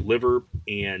of liver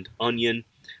and onion.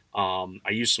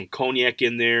 I used some cognac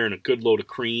in there and a good load of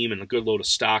cream and a good load of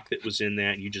stock that was in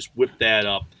that. And you just whip that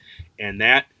up, and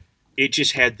it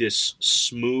just had this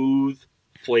smooth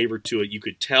flavor to it. You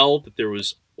could tell that there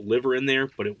was liver in there,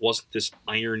 but it wasn't this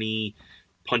irony,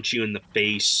 punch you in the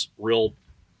face, real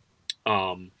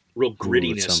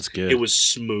grittiness. Ooh, sounds good. It was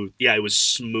smooth. Yeah, it was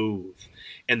smooth.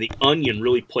 And the onion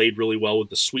really played really well with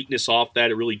the sweetness off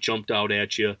that. It really jumped out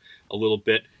at you a little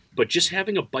bit. But just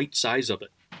having a bite size of it,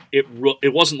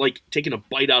 it wasn't like taking a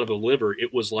bite out of a liver.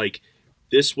 It was like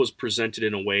this was presented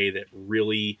in a way that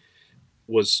really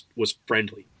was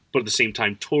friendly, but at the same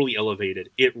time totally elevated.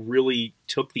 It really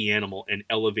took the animal and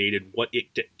elevated what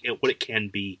it can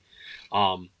be.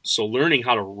 So learning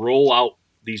how to roll out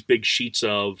these big sheets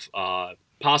of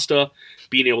pasta,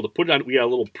 being able to put it on, we got a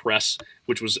little press,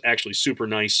 which was actually super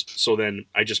nice. So then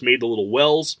I just made the little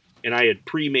wells, and I had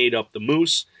pre-made up the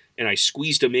mousse, and I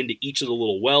squeezed them into each of the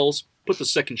little wells, put the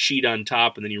second sheet on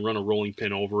top, and then you run a rolling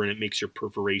pin over, and it makes your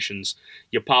perforations.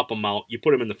 You pop them out, you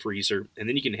put them in the freezer, and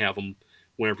then you can have them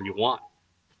whenever you want.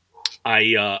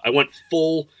 I went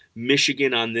full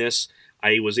Michigan on this.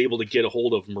 I was able to get a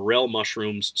hold of morel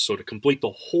mushrooms. So to complete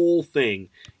the whole thing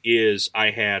is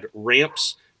I had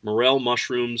ramps, morel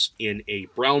mushrooms in a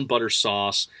brown butter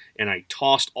sauce, and I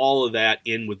tossed all of that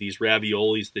in with these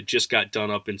raviolis that just got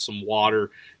done up in some water,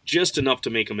 just enough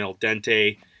to make them al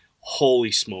dente.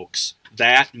 Holy smokes.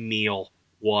 That meal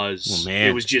was,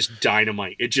 it was just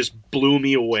dynamite. It just blew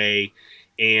me away.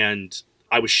 And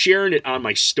I was sharing it on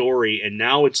my story, and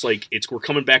now it's like, we're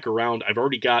coming back around. I've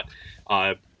already got,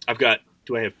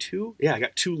 do I have two? Yeah, I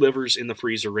got 2 livers in the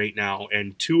freezer right now,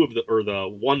 and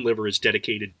the one liver is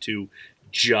dedicated to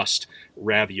just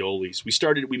raviolis.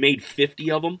 We made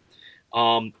 50 of them.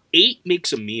 8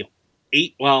 makes a meal.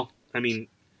 8, well, I mean,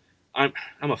 I'm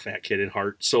a fat kid at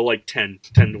heart, so like 10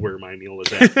 to where my meal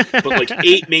is at. But like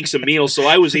 8 makes a meal, so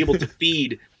I was able to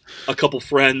feed a couple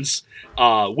friends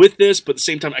with this, but at the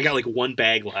same time, I got like 1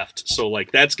 bag left. So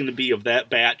like that's going to be of that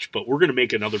batch, but we're going to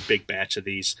make another big batch of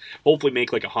these. Hopefully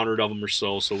make like 100 of them or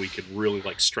so we can really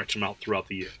like stretch them out throughout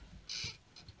the year.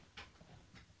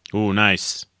 Oh,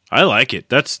 nice. I like it.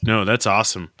 That's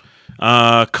awesome.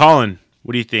 Colin,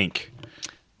 what do you think?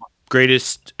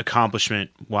 Greatest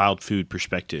accomplishment, wild food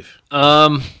perspective.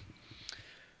 I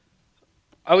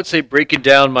would say breaking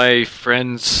down my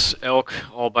friend's elk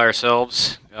all by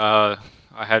ourselves. I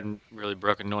hadn't really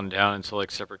broken one down until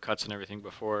like separate cuts and everything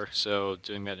before, so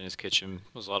doing that in his kitchen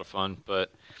was a lot of fun.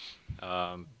 But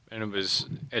and it was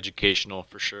educational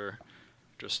for sure,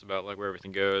 just about like where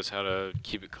everything goes, how to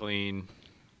keep it clean,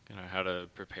 how to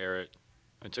prepare it.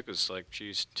 It took us like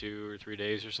 2 or 3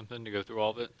 days or something to go through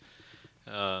all of it.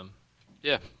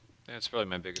 Yeah, that's probably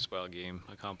my biggest wild game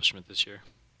accomplishment this year.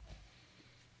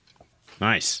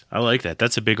 Nice. I like that.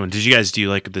 That's a big one. Did you guys do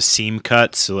like the seam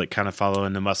cuts, so like kind of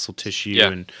following the muscle tissue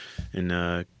and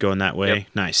going that way? Yep.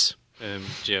 Nice.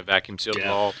 Vacuum sealed them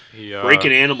all.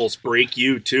 Breaking animals break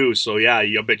you too, so yeah,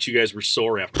 I bet you guys were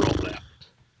sore after all that.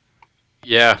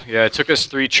 Yeah, it took us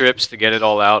 3 trips to get it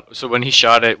all out. So when he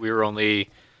shot it, we were only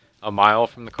a mile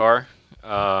from the car.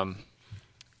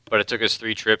 But it took us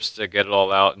 3 trips to get it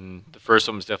all out, and the first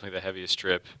one was definitely the heaviest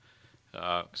trip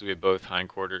because we had both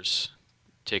hindquarters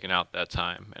taken out that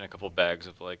time and a couple bags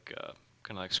of like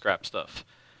kind of like scrap stuff,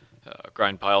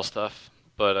 grind pile stuff.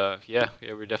 But we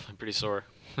were definitely pretty sore.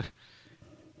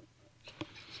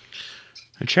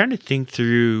 I'm trying to think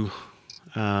through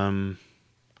some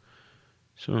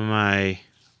of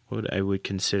what I would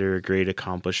consider a great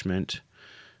accomplishment.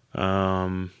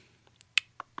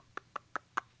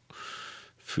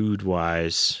 Food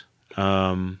wise,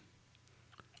 I'm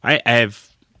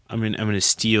going to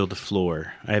steal the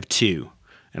floor. I have 2,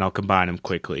 and I'll combine them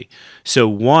quickly. So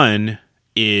one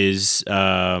is,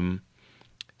 so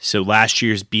last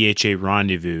year's BHA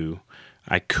Rendezvous,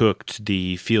 I cooked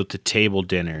the field to table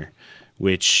dinner,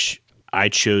 which I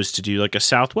chose to do like a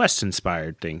Southwest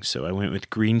inspired thing. So I went with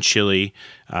green chili.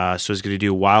 So I was going to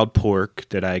do wild pork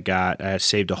that I got. I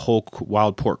saved a whole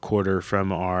wild pork quarter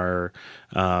from our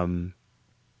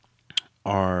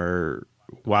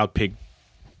wild pig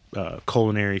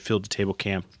culinary field to table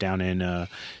camp down in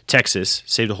Texas.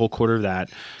 Saved a whole quarter of that,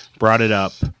 brought it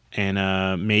up,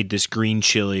 and made this green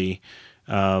chili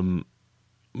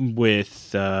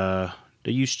with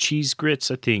they used cheese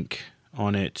grits, I think,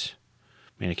 on it.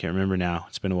 Man, I can't remember now.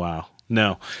 It's been a while.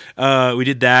 No, we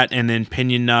did that, and then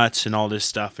piñon nuts and all this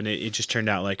stuff, and it just turned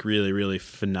out like really, really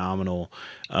phenomenal.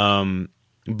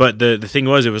 But the thing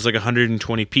was, it was like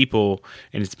 120 people,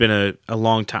 and it's been a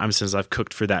long time since I've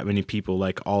cooked for that many people,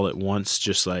 like all at once,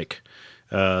 just like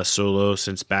solo,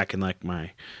 since back in like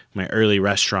my early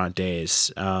restaurant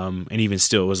days. And even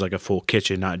still, it was like a full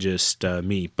kitchen, not just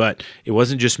me. But it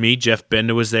wasn't just me. Jeff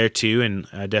Benda was there too, and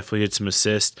I definitely did some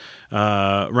assist.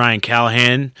 Ryan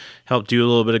Callahan helped do a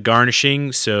little bit of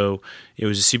garnishing, so it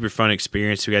was a super fun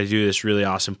experience. We got to do this really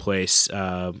awesome place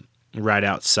right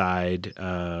outside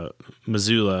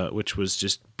Missoula, which was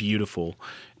just beautiful.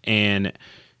 And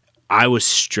I was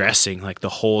stressing like the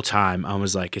whole time. I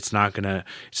was like, it's not coming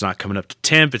up to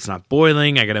temp. It's not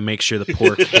boiling. I got to make sure the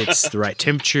pork hits the right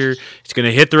temperature. It's going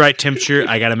to hit the right temperature.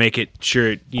 I got to make it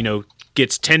sure it,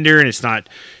 gets tender and it's not,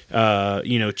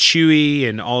 chewy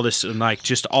and all this, and like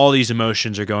just all these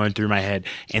emotions are going through my head.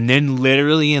 And then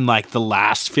literally in like the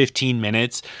last 15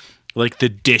 minutes, like the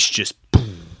dish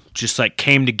just like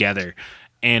came together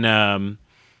and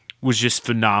was just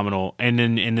phenomenal. And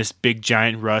then in this big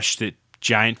giant rush that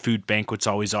giant food banquets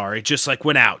always are, it just like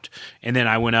went out. And then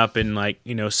I went up and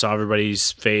saw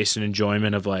everybody's face and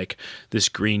enjoyment of like this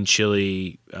green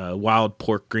chili, wild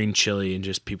pork green chili, and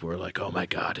just people were like, oh my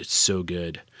God, it's so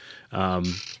good. And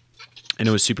it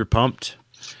was super pumped,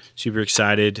 super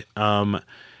excited. And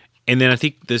then I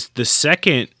think the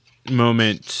second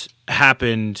moment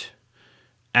happened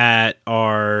at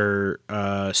our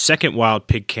second wild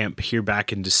pig camp here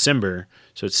back in December.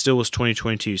 So it still was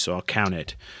 2022, so I'll count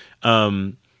it.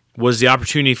 Was the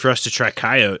opportunity for us to try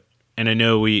coyote. And I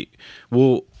know we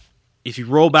will, if you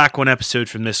roll back one episode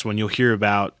from this one, you'll hear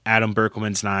about Adam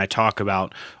Berkelmans and I talk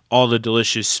about all the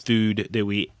delicious food that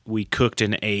we cooked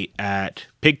and ate at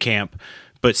pig camp,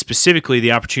 but specifically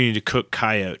the opportunity to cook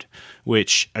coyote,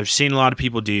 which I've seen a lot of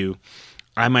people do.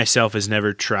 I myself has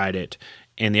never tried it,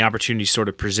 and the opportunity sort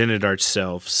of presented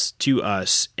ourselves to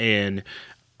us, and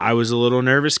I was a little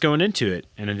nervous going into it,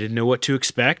 and I didn't know what to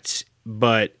expect.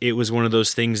 But it was one of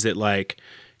those things that like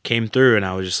came through, and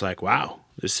I was just like, wow,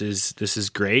 this is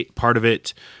great. Part of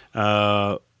it,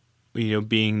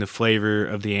 being the flavor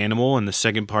of the animal, and the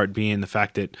second part being the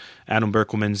fact that Adam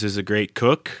Berkelmans is a great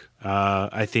cook.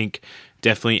 I think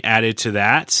definitely added to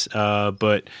that,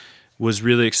 but was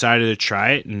really excited to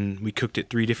try it, and we cooked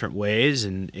it 3 different ways,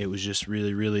 and it was just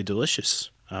really, really delicious.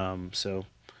 So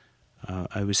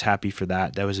I was happy for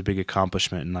that. That was a big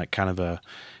accomplishment, and like kind of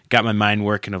got my mind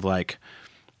working of like,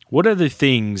 what other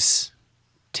things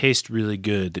taste really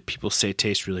good that people say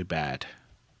taste really bad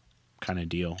kind of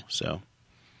deal. So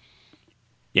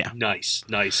yeah. Nice.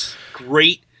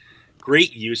 Great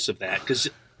use of that. Cause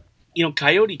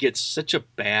coyote gets such a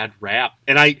bad rap.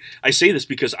 And I say this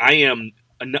because I'm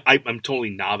totally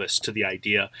novice to the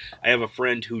idea. I have a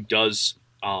friend who does,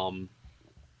 some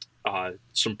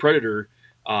predator,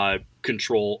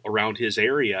 control around his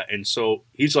area, and so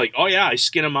he's like, oh yeah, I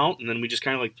skin them out and then we just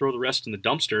kind of like throw the rest in the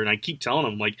dumpster. And I keep telling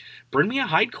him like, bring me a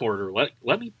hide quarter,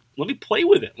 let me play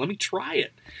with it, let me try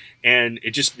it. And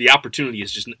it just, the opportunity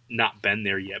has just not been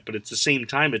there yet. But at the same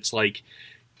time, it's like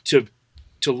to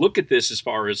look at this as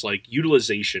far as like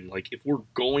utilization, like if we're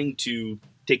going to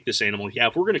take this animal,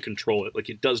 if we're going to control it, like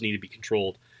it does need to be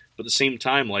controlled, but at the same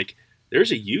time, like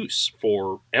there's a use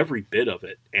for every bit of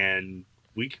it, and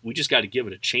we just got to give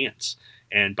it a chance.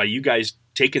 And by you guys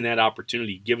taking that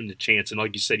opportunity, giving it a chance, and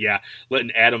like you said,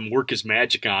 letting Adam work his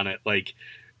magic on it, like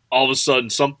all of a sudden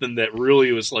something that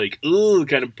really was like, ooh,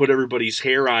 kind of put everybody's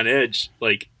hair on edge.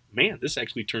 Like, man, this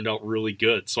actually turned out really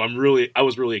good. So I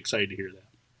was really excited to hear that.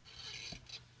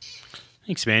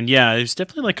 Thanks, man. Yeah, there's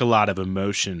definitely like a lot of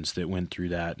emotions that went through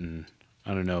that, and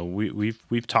I don't know.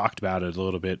 We've talked about it a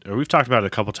little bit, or we've talked about it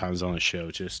a couple times on the show.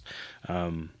 Just,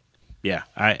 I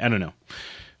don't know.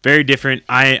 Very different.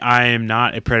 I am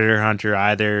not a predator hunter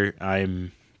either.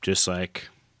 I'm just like,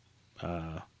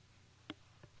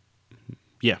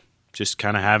 just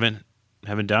kind of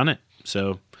haven't done it.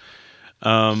 So,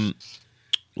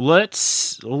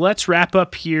 let's wrap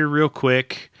up here real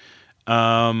quick.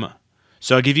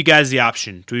 So I'll give you guys the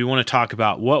option. Do we want to talk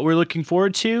about what we're looking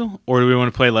forward to, or do we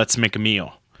want to play Let's Make a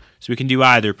Meal? So we can do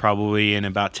either probably in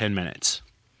about 10 minutes.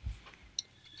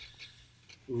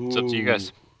 It's up to you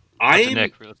guys.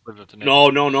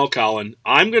 No, Colin.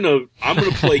 I'm gonna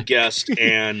play guest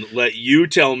and let you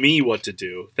tell me what to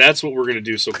do. That's what we're gonna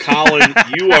do. So, Colin,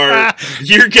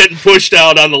 you're getting pushed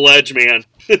out on the ledge, man.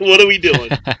 What are we doing?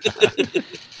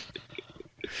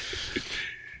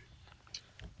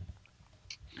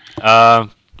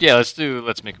 Yeah,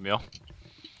 let's make a meal.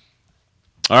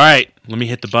 All right, let me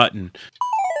hit the button.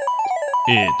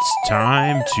 It's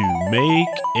time to make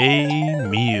a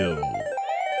meal.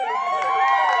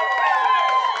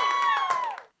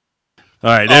 All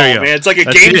right, there we go. Man, it's like a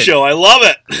That's game it. show. I love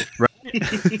it.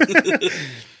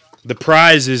 The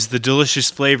prize is the delicious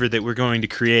flavor that we're going to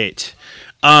create.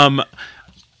 You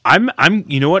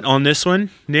know what, on this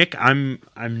one, Nick, I'm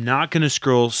not going to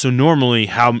scroll. So normally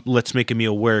how Let's Make a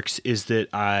Meal works is that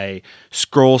I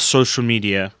scroll social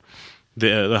media,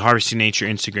 the Harvesting Nature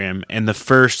Instagram, and the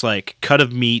first like cut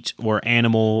of meat or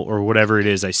animal or whatever it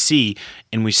is I see,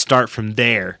 and we start from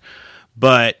there.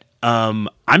 But I'm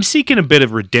seeking a bit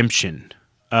of redemption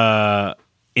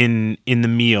in the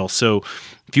meal. So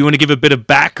if you want to give a bit of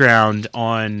background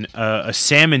on a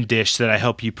salmon dish that I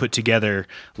helped you put together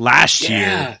last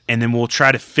year, and then we'll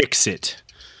try to fix it.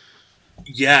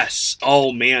 Yes.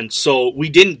 Oh, man. So we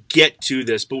didn't get to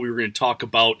this, but we were going to talk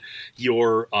about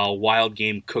your wild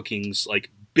game cooking's like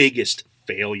biggest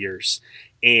failures.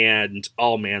 And,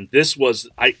 oh, man, this was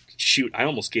 – I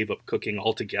almost gave up cooking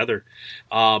altogether.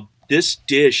 This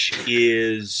dish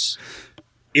is –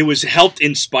 it was helped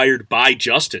inspired by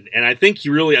Justin. And I think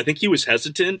he was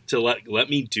hesitant to let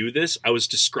me do this. I was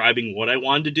describing what I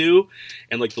wanted to do.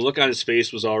 And like the look on his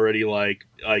face was already like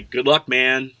good luck,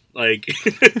 man. Like,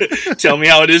 tell me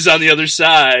how it is on the other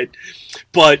side.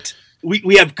 But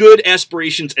we have good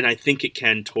aspirations, and I think it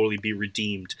can totally be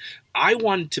redeemed. I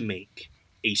wanted to make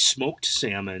a smoked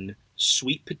salmon,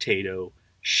 sweet potato,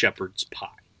 shepherd's pie.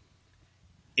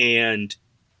 And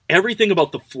everything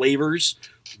about the flavors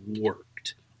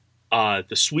worked.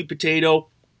 The sweet potato,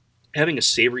 having a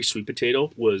savory sweet potato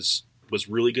was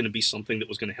really going to be something that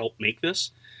was going to help make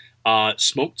this.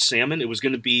 Smoked salmon, it was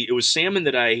salmon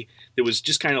that was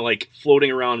just kind of like floating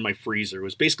around in my freezer. It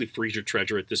was basically freezer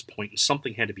treasure at this point, and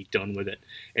something had to be done with it.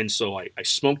 And so I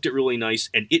smoked it really nice,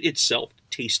 and it itself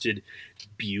tasted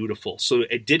beautiful. So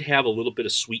it did have a little bit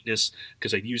of sweetness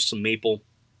because I used some maple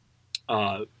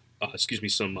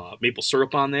maple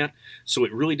syrup on that. So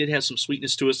it really did have some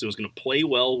sweetness to us. It was going to play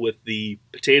well with the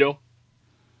potato.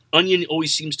 Onion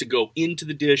always seems to go into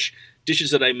the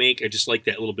dishes that I make. I just like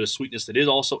that little bit of sweetness that it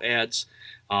also adds.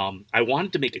 I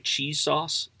wanted to make a cheese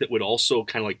sauce that would also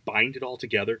kind of like bind it all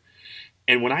together.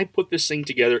 And when I put this thing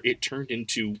together, it turned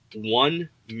into one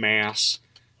mass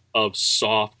of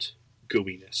soft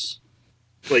gooiness.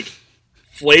 Like,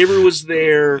 flavor was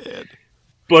there,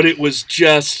 but it was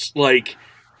just like,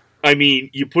 I mean,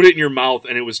 you put it in your mouth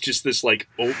and it was just this like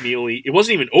oatmeal-y. It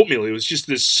wasn't even oatmeal. It was just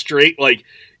this straight, like,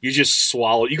 you just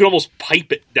swallow. You could almost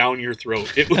pipe it down your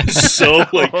throat. It was so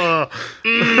like,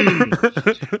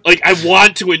 like I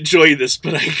want to enjoy this,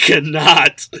 but I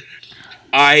cannot.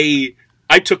 I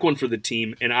took one for the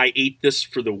team and I ate this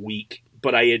for the week,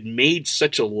 but I had made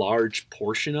such a large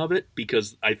portion of it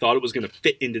because I thought it was going to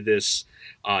fit into this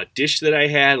dish that I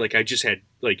had. Like I just had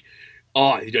like,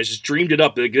 I just dreamed it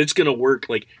up. Like, it's going to work.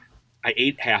 Like, I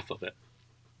ate half of it,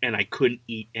 and I couldn't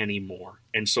eat any more.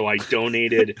 And so I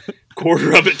donated a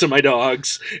quarter of it to my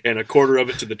dogs and a quarter of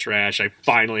it to the trash. I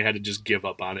finally had to just give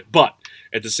up on it. But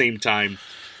at the same time,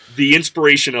 the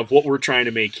inspiration of what we're trying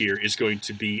to make here is going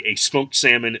to be a smoked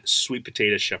salmon, sweet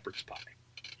potato shepherd's pie.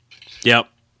 Yep.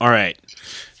 All right.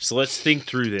 So let's think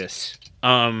through this.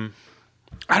 I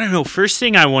don't know. First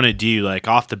thing I want to do, like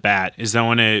off the bat, is I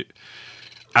want to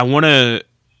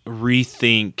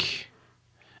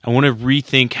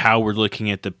rethink how we're looking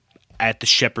at the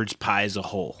shepherd's pie as a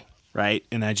whole, right?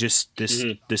 And I just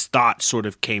this thought sort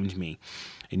of came to me,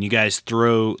 and you guys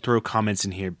throw comments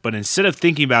in here. But instead of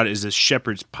thinking about it as a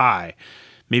shepherd's pie,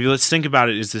 maybe let's think about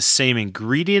it as the same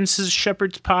ingredients as a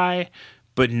shepherd's pie,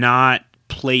 but not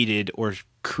plated or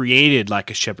created like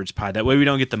a shepherd's pie. That way we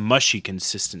don't get the mushy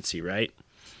consistency, right?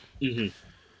 Mm-hmm.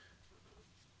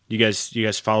 You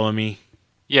guys follow me?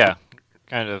 Yeah,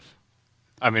 kind of.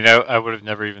 I mean, I would have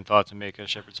never even thought to make a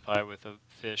shepherd's pie with a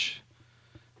fish,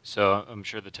 so I'm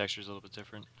sure the texture is a little bit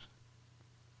different.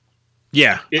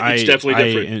 Yeah, it's definitely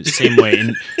different. Same way.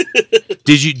 And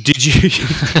did you?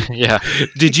 Yeah.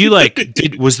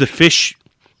 Was the fish?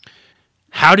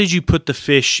 How did you put the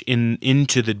fish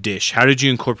into the dish? How did you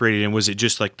incorporate it in? Was it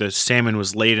just like the salmon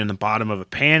was laid in the bottom of a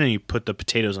pan and you put the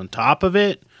potatoes on top of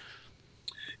it?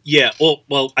 Yeah,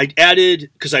 well, I added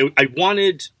because I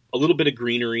wanted a little bit of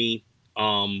greenery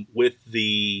with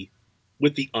the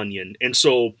onion, and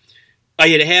so I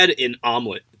had an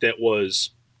omelet that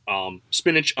was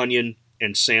spinach, onion,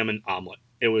 and salmon omelet.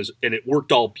 It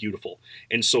worked all beautiful,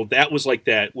 and so that was like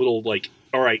that little like,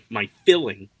 all right, my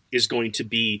filling is going to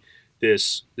be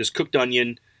this cooked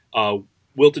onion,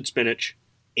 wilted spinach,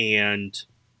 and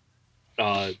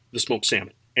the smoked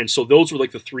salmon. And so those were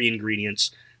like the 3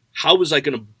 ingredients. How was I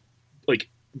going to like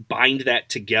bind that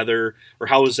together, or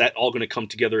how is that all going to come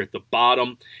together at the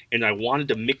bottom? And I wanted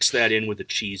to mix that in with a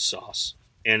cheese sauce,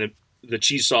 and the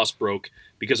cheese sauce broke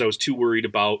because I was too worried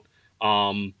about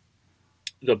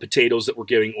the potatoes that were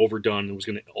getting overdone and was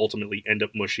going to ultimately end up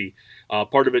mushy.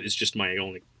 Part of it is just my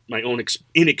own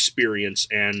inexperience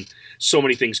and so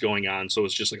many things going on. So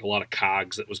it's just like a lot of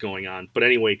cogs that was going on. But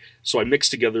anyway, so I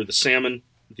mixed together the salmon,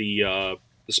 the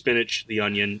spinach, the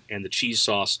onion, and the cheese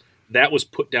sauce. That was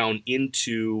put down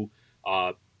into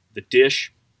the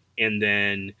dish, and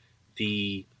then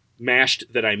the mashed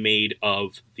that I made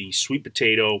of the sweet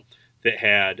potato that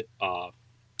had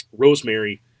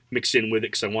rosemary mixed in with it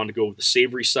because I wanted to go with the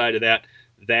savory side of that.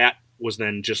 That was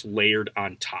then just layered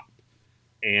on top.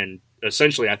 And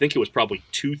essentially, I think it was probably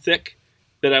too thick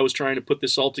that I was trying to put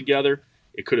this all together.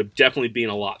 It could have definitely been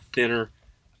a lot thinner.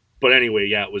 But anyway,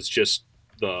 yeah, it was just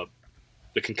the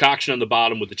concoction on the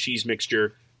bottom with the cheese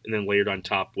mixture and then layered on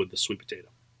top with the sweet potato.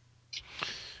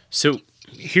 So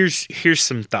here's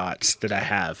some thoughts that I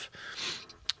have.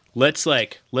 Let's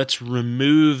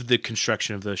remove the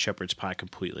construction of the shepherd's pie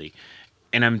completely.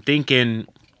 And I'm thinking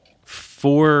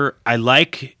I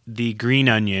like the green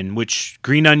onion, which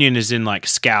green onion is in like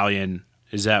scallion.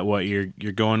 Is that what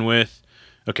you're going with?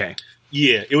 Okay.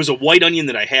 Yeah, it was a white onion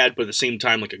that I had, but at the same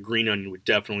time, like a green onion would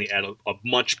definitely add a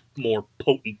much more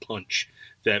potent punch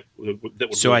that would.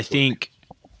 So I think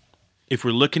if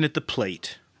we're looking at the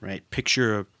plate, right?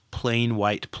 Picture a plain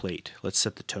white plate. Let's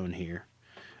set the tone here.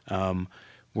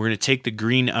 We're going to take the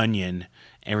green onion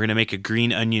and we're going to make a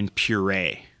green onion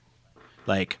puree.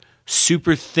 Like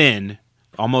super thin,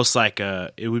 almost like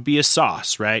it would be a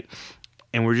sauce, right?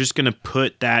 And we're just going to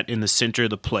put that in the center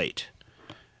of the plate.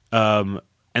 And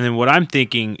then what I'm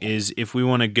thinking is if we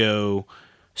want to go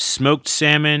smoked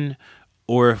salmon,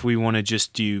 or if we want to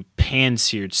just do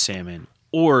pan-seared salmon,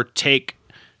 or take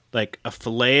like a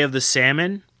fillet of the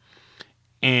salmon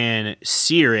and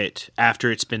sear it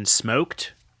after it's been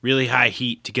smoked, really high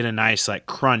heat to get a nice like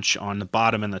crunch on the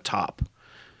bottom and the top.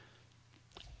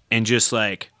 And just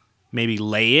like maybe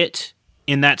lay it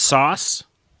in that sauce.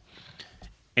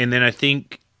 And then I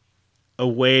think a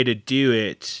way to do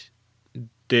it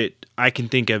that I can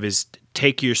think of is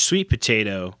take your sweet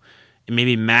potato and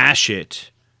maybe mash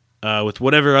it with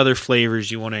whatever other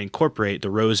flavors you want to incorporate, the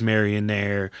rosemary in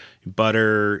there,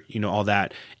 butter, all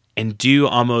that, and do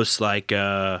almost like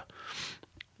a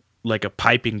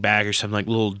piping bag or something, like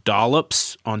little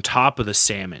dollops on top of the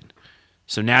salmon.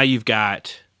 So now you've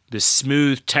got this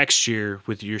smooth texture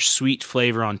with your sweet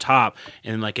flavor on top,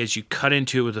 and like as you cut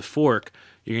into it with a fork,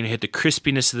 you're going to hit the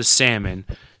crispiness of the salmon.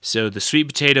 So the sweet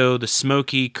potato, the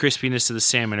smoky crispiness of the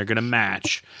salmon are going to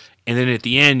match, and then at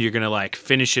the end you're going to like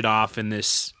finish it off in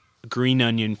this green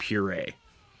onion puree.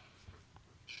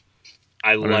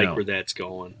 I like where that's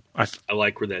going. I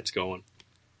like where that's going.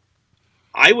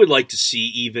 I would like to see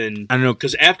even, I don't know,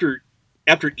 because after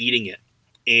eating it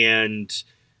and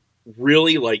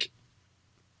really like,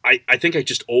 I think I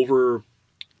just overboiled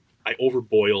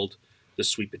the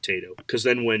sweet potato, because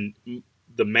then when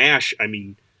the mash, I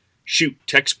mean, shoot,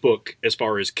 textbook as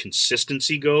far as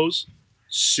consistency goes,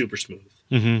 super smooth.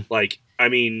 Mm-hmm. Like, I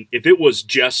mean, if it was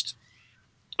just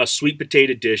a sweet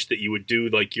potato dish that you would do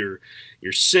like your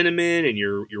cinnamon and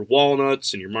your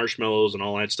walnuts and your marshmallows and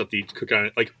all that stuff that you cook on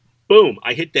it, like boom,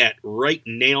 I hit that right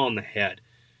nail on the head.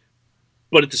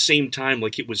 But at the same time,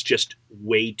 like it was just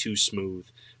way too smooth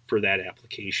for that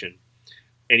application.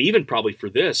 And even probably for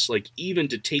this, like even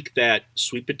to take that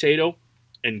sweet potato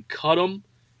and cut them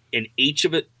an eighth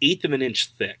of an inch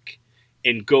thick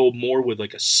and go more with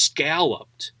like a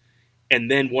scalloped. And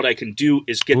then what I can do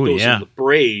is get those in the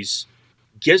braise,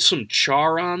 get some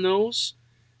char on those.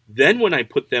 Then when I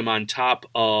put them on top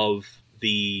of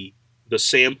the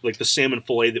salmon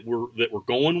fillet that we're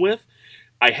going with,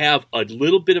 I have a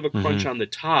little bit of a crunch on the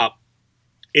top.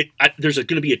 There's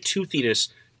going to be a toothiness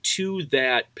to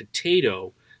that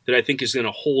potato that I think is going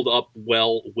to hold up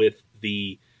well with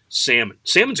the salmon.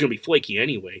 Salmon's going to be flaky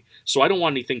anyway, so I don't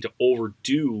want anything to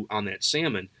overdo on that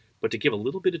salmon, but to give a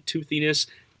little bit of toothiness,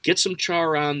 get some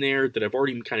char on there that I've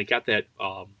already kind of got that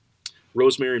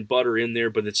rosemary and butter in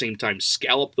there, but at the same time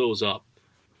scallop those up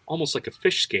almost like a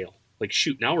fish scale. Like,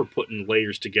 shoot, now we're putting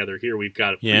layers together here. We've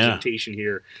got a presentation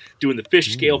here, doing the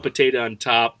fish scale potato on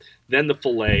top, then the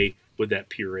fillet with that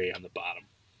puree on the bottom.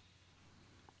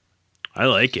 I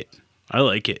like it.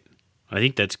 I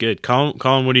think that's good.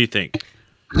 Colin, what do you think?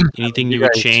 Anything you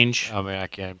would change? I mean, I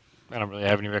don't really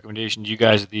have any recommendations. You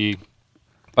guys are the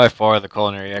by far the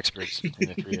culinary experts between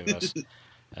the three of us.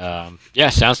 Yeah,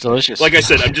 sounds delicious. Like I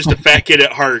said, I'm just a fat kid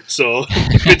at heart, so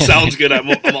if it sounds good, I'm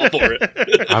all for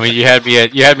it. I mean, you had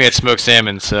me at smoked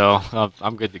salmon, so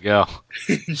I'm good to go.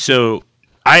 So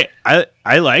I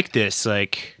like this,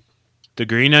 like the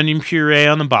green onion puree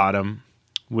on the bottom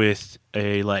with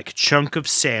a like chunk of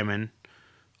salmon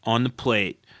on the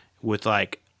plate with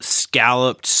like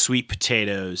scalloped sweet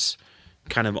potatoes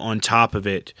kind of on top of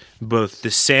it. Both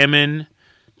the salmon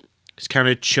is kind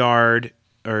of charred,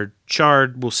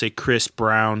 we'll say crisp,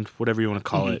 browned, whatever you want to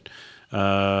call it,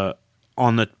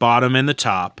 on the bottom and the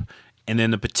top. And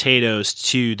then the potatoes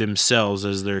too themselves,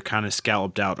 as they're kind of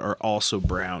scalloped out, are also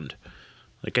browned.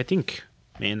 Like, I think,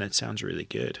 man, that sounds really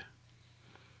good.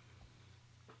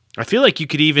 I feel like you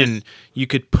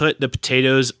could put the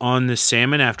potatoes on the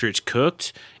salmon after it's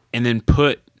cooked, and then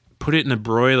put it in the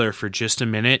broiler for just a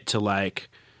minute to like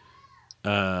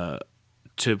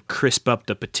to crisp up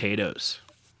the potatoes.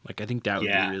 Like, I think that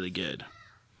would be really good.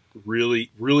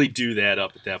 Really, really do that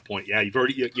up at that point. Yeah, you've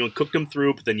already cooked them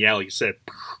through, but then like you said,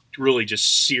 really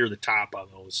just sear the top on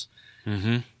those.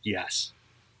 Mm-hmm. Yes,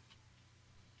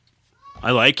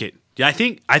 I like it. Yeah, I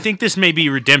think this may be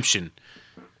redemption.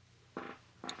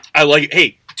 I like it.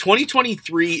 Hey,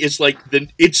 2023 is like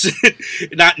it's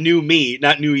not new me,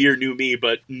 not new year, new me,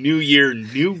 but new year,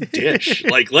 new dish.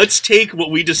 Like, let's take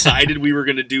what we decided we were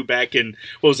going to do back in,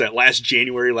 what was that,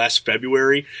 last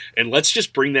February, and let's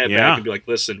just bring that back and be like,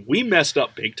 listen, we messed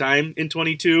up big time in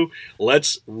 22.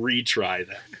 Let's retry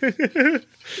that.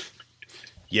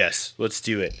 Yes, let's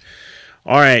do it.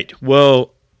 All right.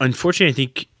 Well, unfortunately, I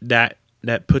think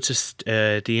that puts us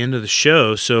at the end of the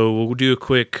show, so we'll do a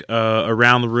quick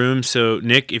around the room. So,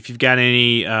 Nick, if you've got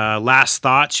any last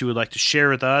thoughts you would like to share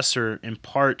with us or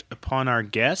impart upon our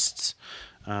guests,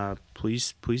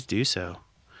 please do so.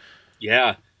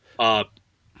 Yeah,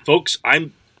 folks,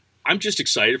 I'm just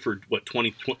excited for what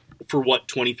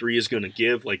 23 is going to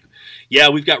give. Like, yeah,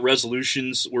 we've got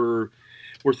resolutions. We're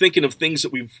thinking of things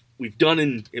that we've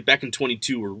done back in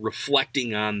 22. We're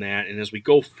reflecting on that, and as we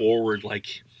go forward,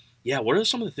 like, yeah, what are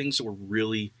some of the things that we're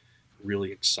really,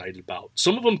 really excited about?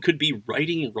 Some of them could be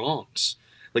righting wrongs.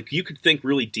 Like, you could think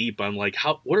really deep on like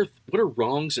what are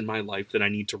wrongs in my life that I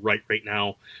need to right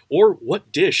now, or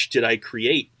what dish did I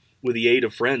create with the aid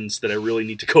of friends that I really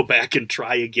need to go back and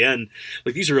try again?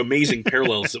 Like, these are amazing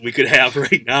parallels that we could have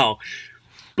right now.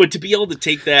 But to be able to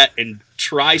take that and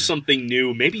try something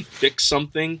new, maybe fix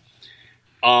something.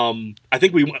 I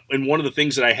think and one of the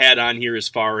things that I had on here as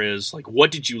far as like,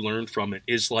 what did you learn from it,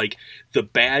 is like, the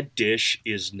bad dish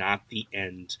is not the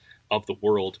end of the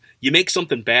world. You make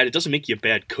something bad, it doesn't make you a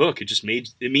bad cook. It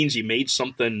means you made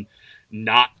something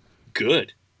not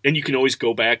good, and you can always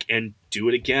go back and do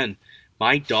it again.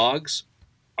 My dogs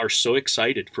are so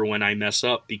excited for when I mess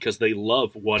up because they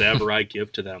love whatever I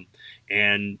give to them.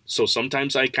 And so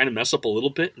sometimes I kind of mess up a little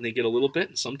bit and they get a little bit,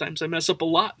 and sometimes I mess up a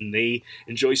lot and they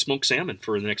enjoy smoked salmon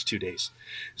for the next 2 days.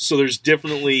 So there's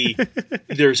definitely,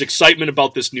 there's excitement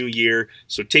about this new year.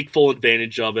 So take full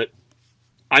advantage of it.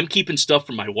 I'm keeping stuff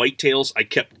from my whitetails. I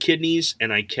kept kidneys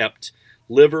and I kept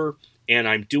liver, and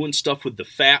I'm doing stuff with the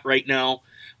fat right now.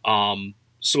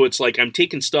 So it's like I'm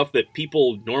taking stuff that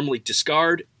people normally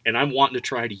discard, and I'm wanting to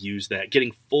try to use that,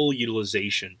 getting full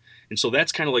utilization. And so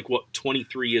that's kind of like what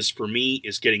 23 is for me,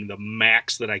 is getting the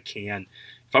max that I can.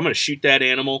 If I'm going to shoot that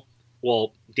animal,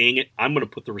 well, dang it, I'm going to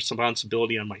put the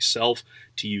responsibility on myself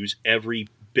to use every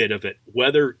bit of it.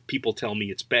 Whether people tell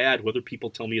me it's bad, whether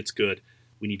people tell me it's good,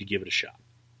 we need to give it a shot.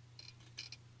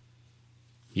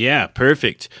 Yeah,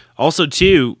 perfect. Also,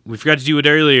 too, we forgot to do it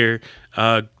earlier.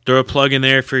 Throw a plug in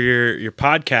there for your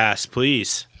podcast,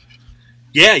 please.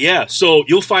 Yeah. So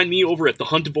you'll find me over at the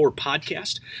Huntivore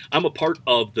Podcast. I'm a part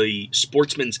of the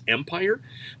Sportsman's Empire.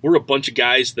 We're a bunch of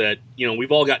guys that,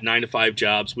 we've all got 9-to-5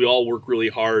 jobs. We all work really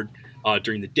hard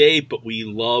during the day, but we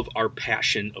love our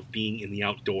passion of being in the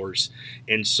outdoors.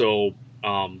 And so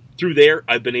through there,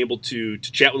 I've been able to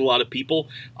chat with a lot of people.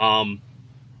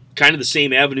 Kind of the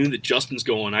same avenue that Justin's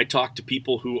going. I talk to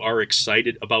people who are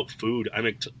excited about food. I'm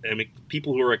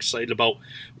people who are excited about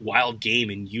wild game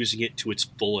and using it to its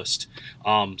fullest.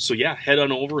 So yeah, head on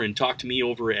over and talk to me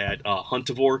over at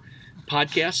Huntivore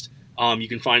Podcast. You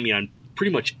can find me on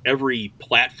pretty much every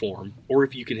platform, or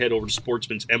if you can head over to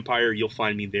Sportsman's Empire, you'll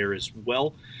find me there as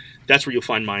well. That's where you'll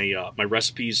find my my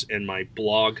recipes and my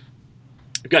blog.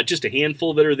 I've got just a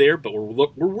handful that are there, but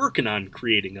we're working on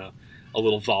creating a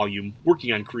little volume,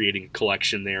 working on creating a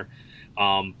collection there.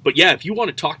 But yeah, if you want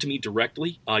to talk to me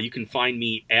directly, you can find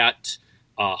me at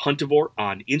Huntivore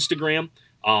on Instagram.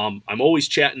 I'm always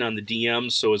chatting on the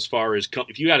DMs, so as far as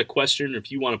if you got a question or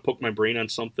if you want to poke my brain on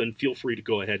something, feel free to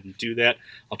go ahead and do that.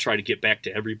 I'll try to get back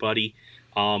to everybody.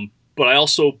 But I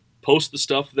also post the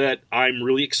stuff that I'm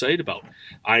really excited about.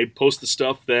 I post the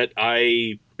stuff that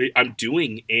I'm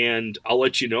doing, and I'll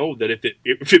let you know that if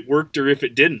it worked or if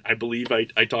it didn't. I believe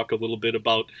I talk a little bit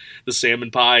about the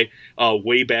salmon pie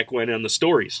way back when on the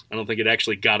stories. I don't think it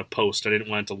actually got a post. I didn't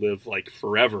want it to live like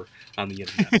forever on the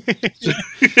internet.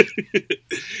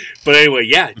 But anyway,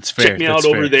 yeah, check me out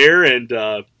over there,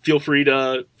 and feel free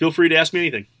to ask me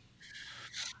anything.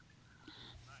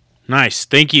 Nice,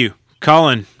 thank you.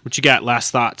 Colin, what you got? Last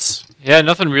thoughts? Yeah,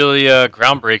 nothing really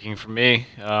groundbreaking for me.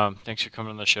 Thanks for coming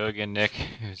on the show again, Nick.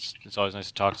 It's always nice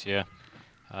to talk to you.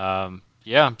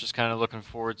 Yeah, I'm just kind of looking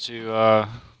forward to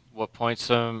what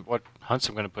hunts I'm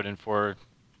going to put in for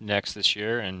next this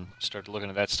year, and start looking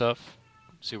at that stuff,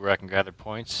 see where I can gather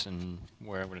points and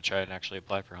where I'm going to try and actually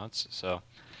apply for hunts. So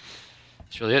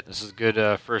that's really it. This is a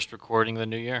good first recording of the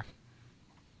new year.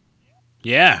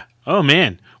 Yeah. Oh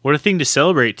man, what a thing to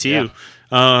celebrate too. Yeah.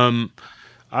 I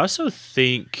also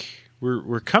think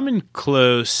we're coming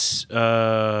close.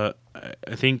 I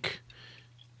think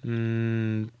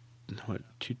 2000.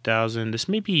 This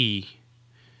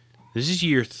is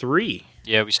year 3.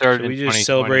 Yeah, we started. So we just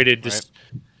celebrated this.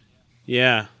 Right?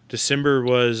 Yeah, December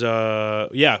was our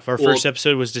first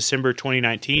episode was December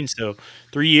 2019. So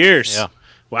 3 years. Yeah.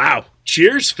 Wow.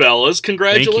 Cheers, fellas!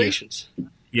 Congratulations.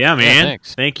 Yeah, man. Yeah,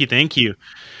 thanks. Thank you.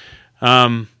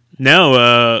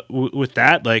 With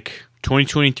that, like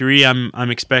 2023,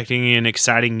 I'm expecting an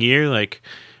exciting year. Like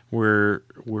we're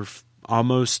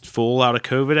almost full out of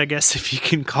COVID, I guess, if you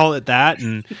can call it that,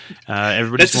 and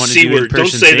everybody's wanting to do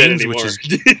in-person things, which is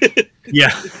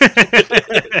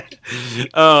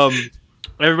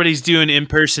everybody's doing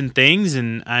in-person things,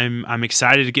 and I'm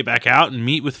excited to get back out and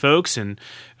meet with folks and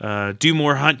do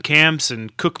more hunt camps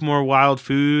and cook more wild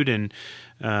food and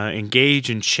engage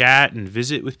and chat and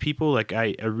visit with people. Like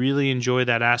I really enjoy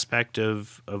that aspect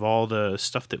of all the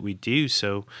stuff that we do.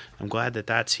 So I'm glad that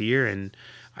that's here. And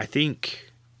I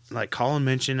think, like Colin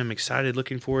mentioned, I'm excited,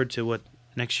 looking forward to what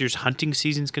next year's hunting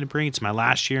season is going to bring. It's my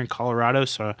last year in Colorado,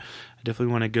 so I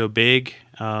definitely want to go big.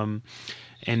 And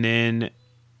then,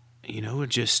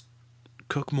 just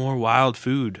cook more wild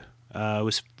food.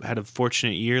 Had a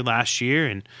fortunate year last year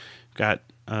and got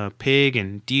pig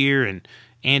and deer and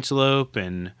antelope,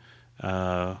 and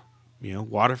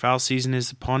waterfowl season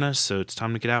is upon us, so it's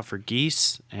time to get out for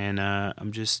geese, and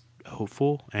I'm just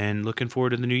hopeful and looking forward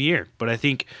to the new year. But I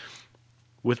think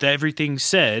with everything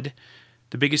said,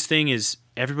 the biggest thing is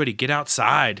everybody get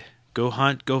outside, go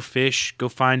hunt, go fish, go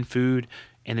find food,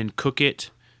 and then cook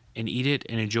it and eat it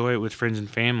and enjoy it with friends and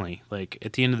family. Like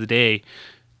at the end of the day,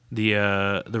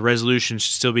 the resolution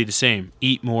should still be the same: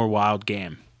 eat more wild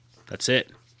game. That's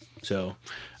it. So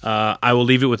I will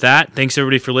leave it with that. Thanks,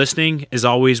 everybody, for listening. As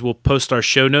always, we'll post our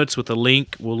show notes with a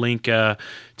link. We'll link to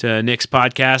Nick's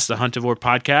podcast, the Huntivore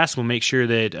Podcast. We'll make sure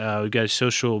that we've got a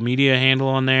social media handle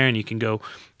on there, and you can go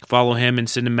follow him and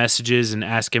send him messages and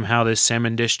ask him how this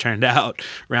salmon dish turned out,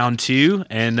 round 2.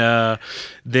 And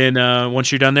then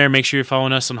once you're done there, make sure you're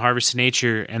following us on Harvest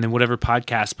Nature, and then whatever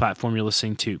podcast platform you're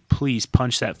listening to, please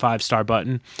punch that 5-star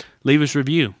button. Leave us a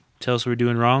review. Tell us we're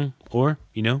doing wrong, or,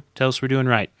 tell us we're doing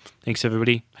right. Thanks,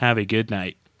 everybody. Have a good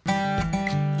night.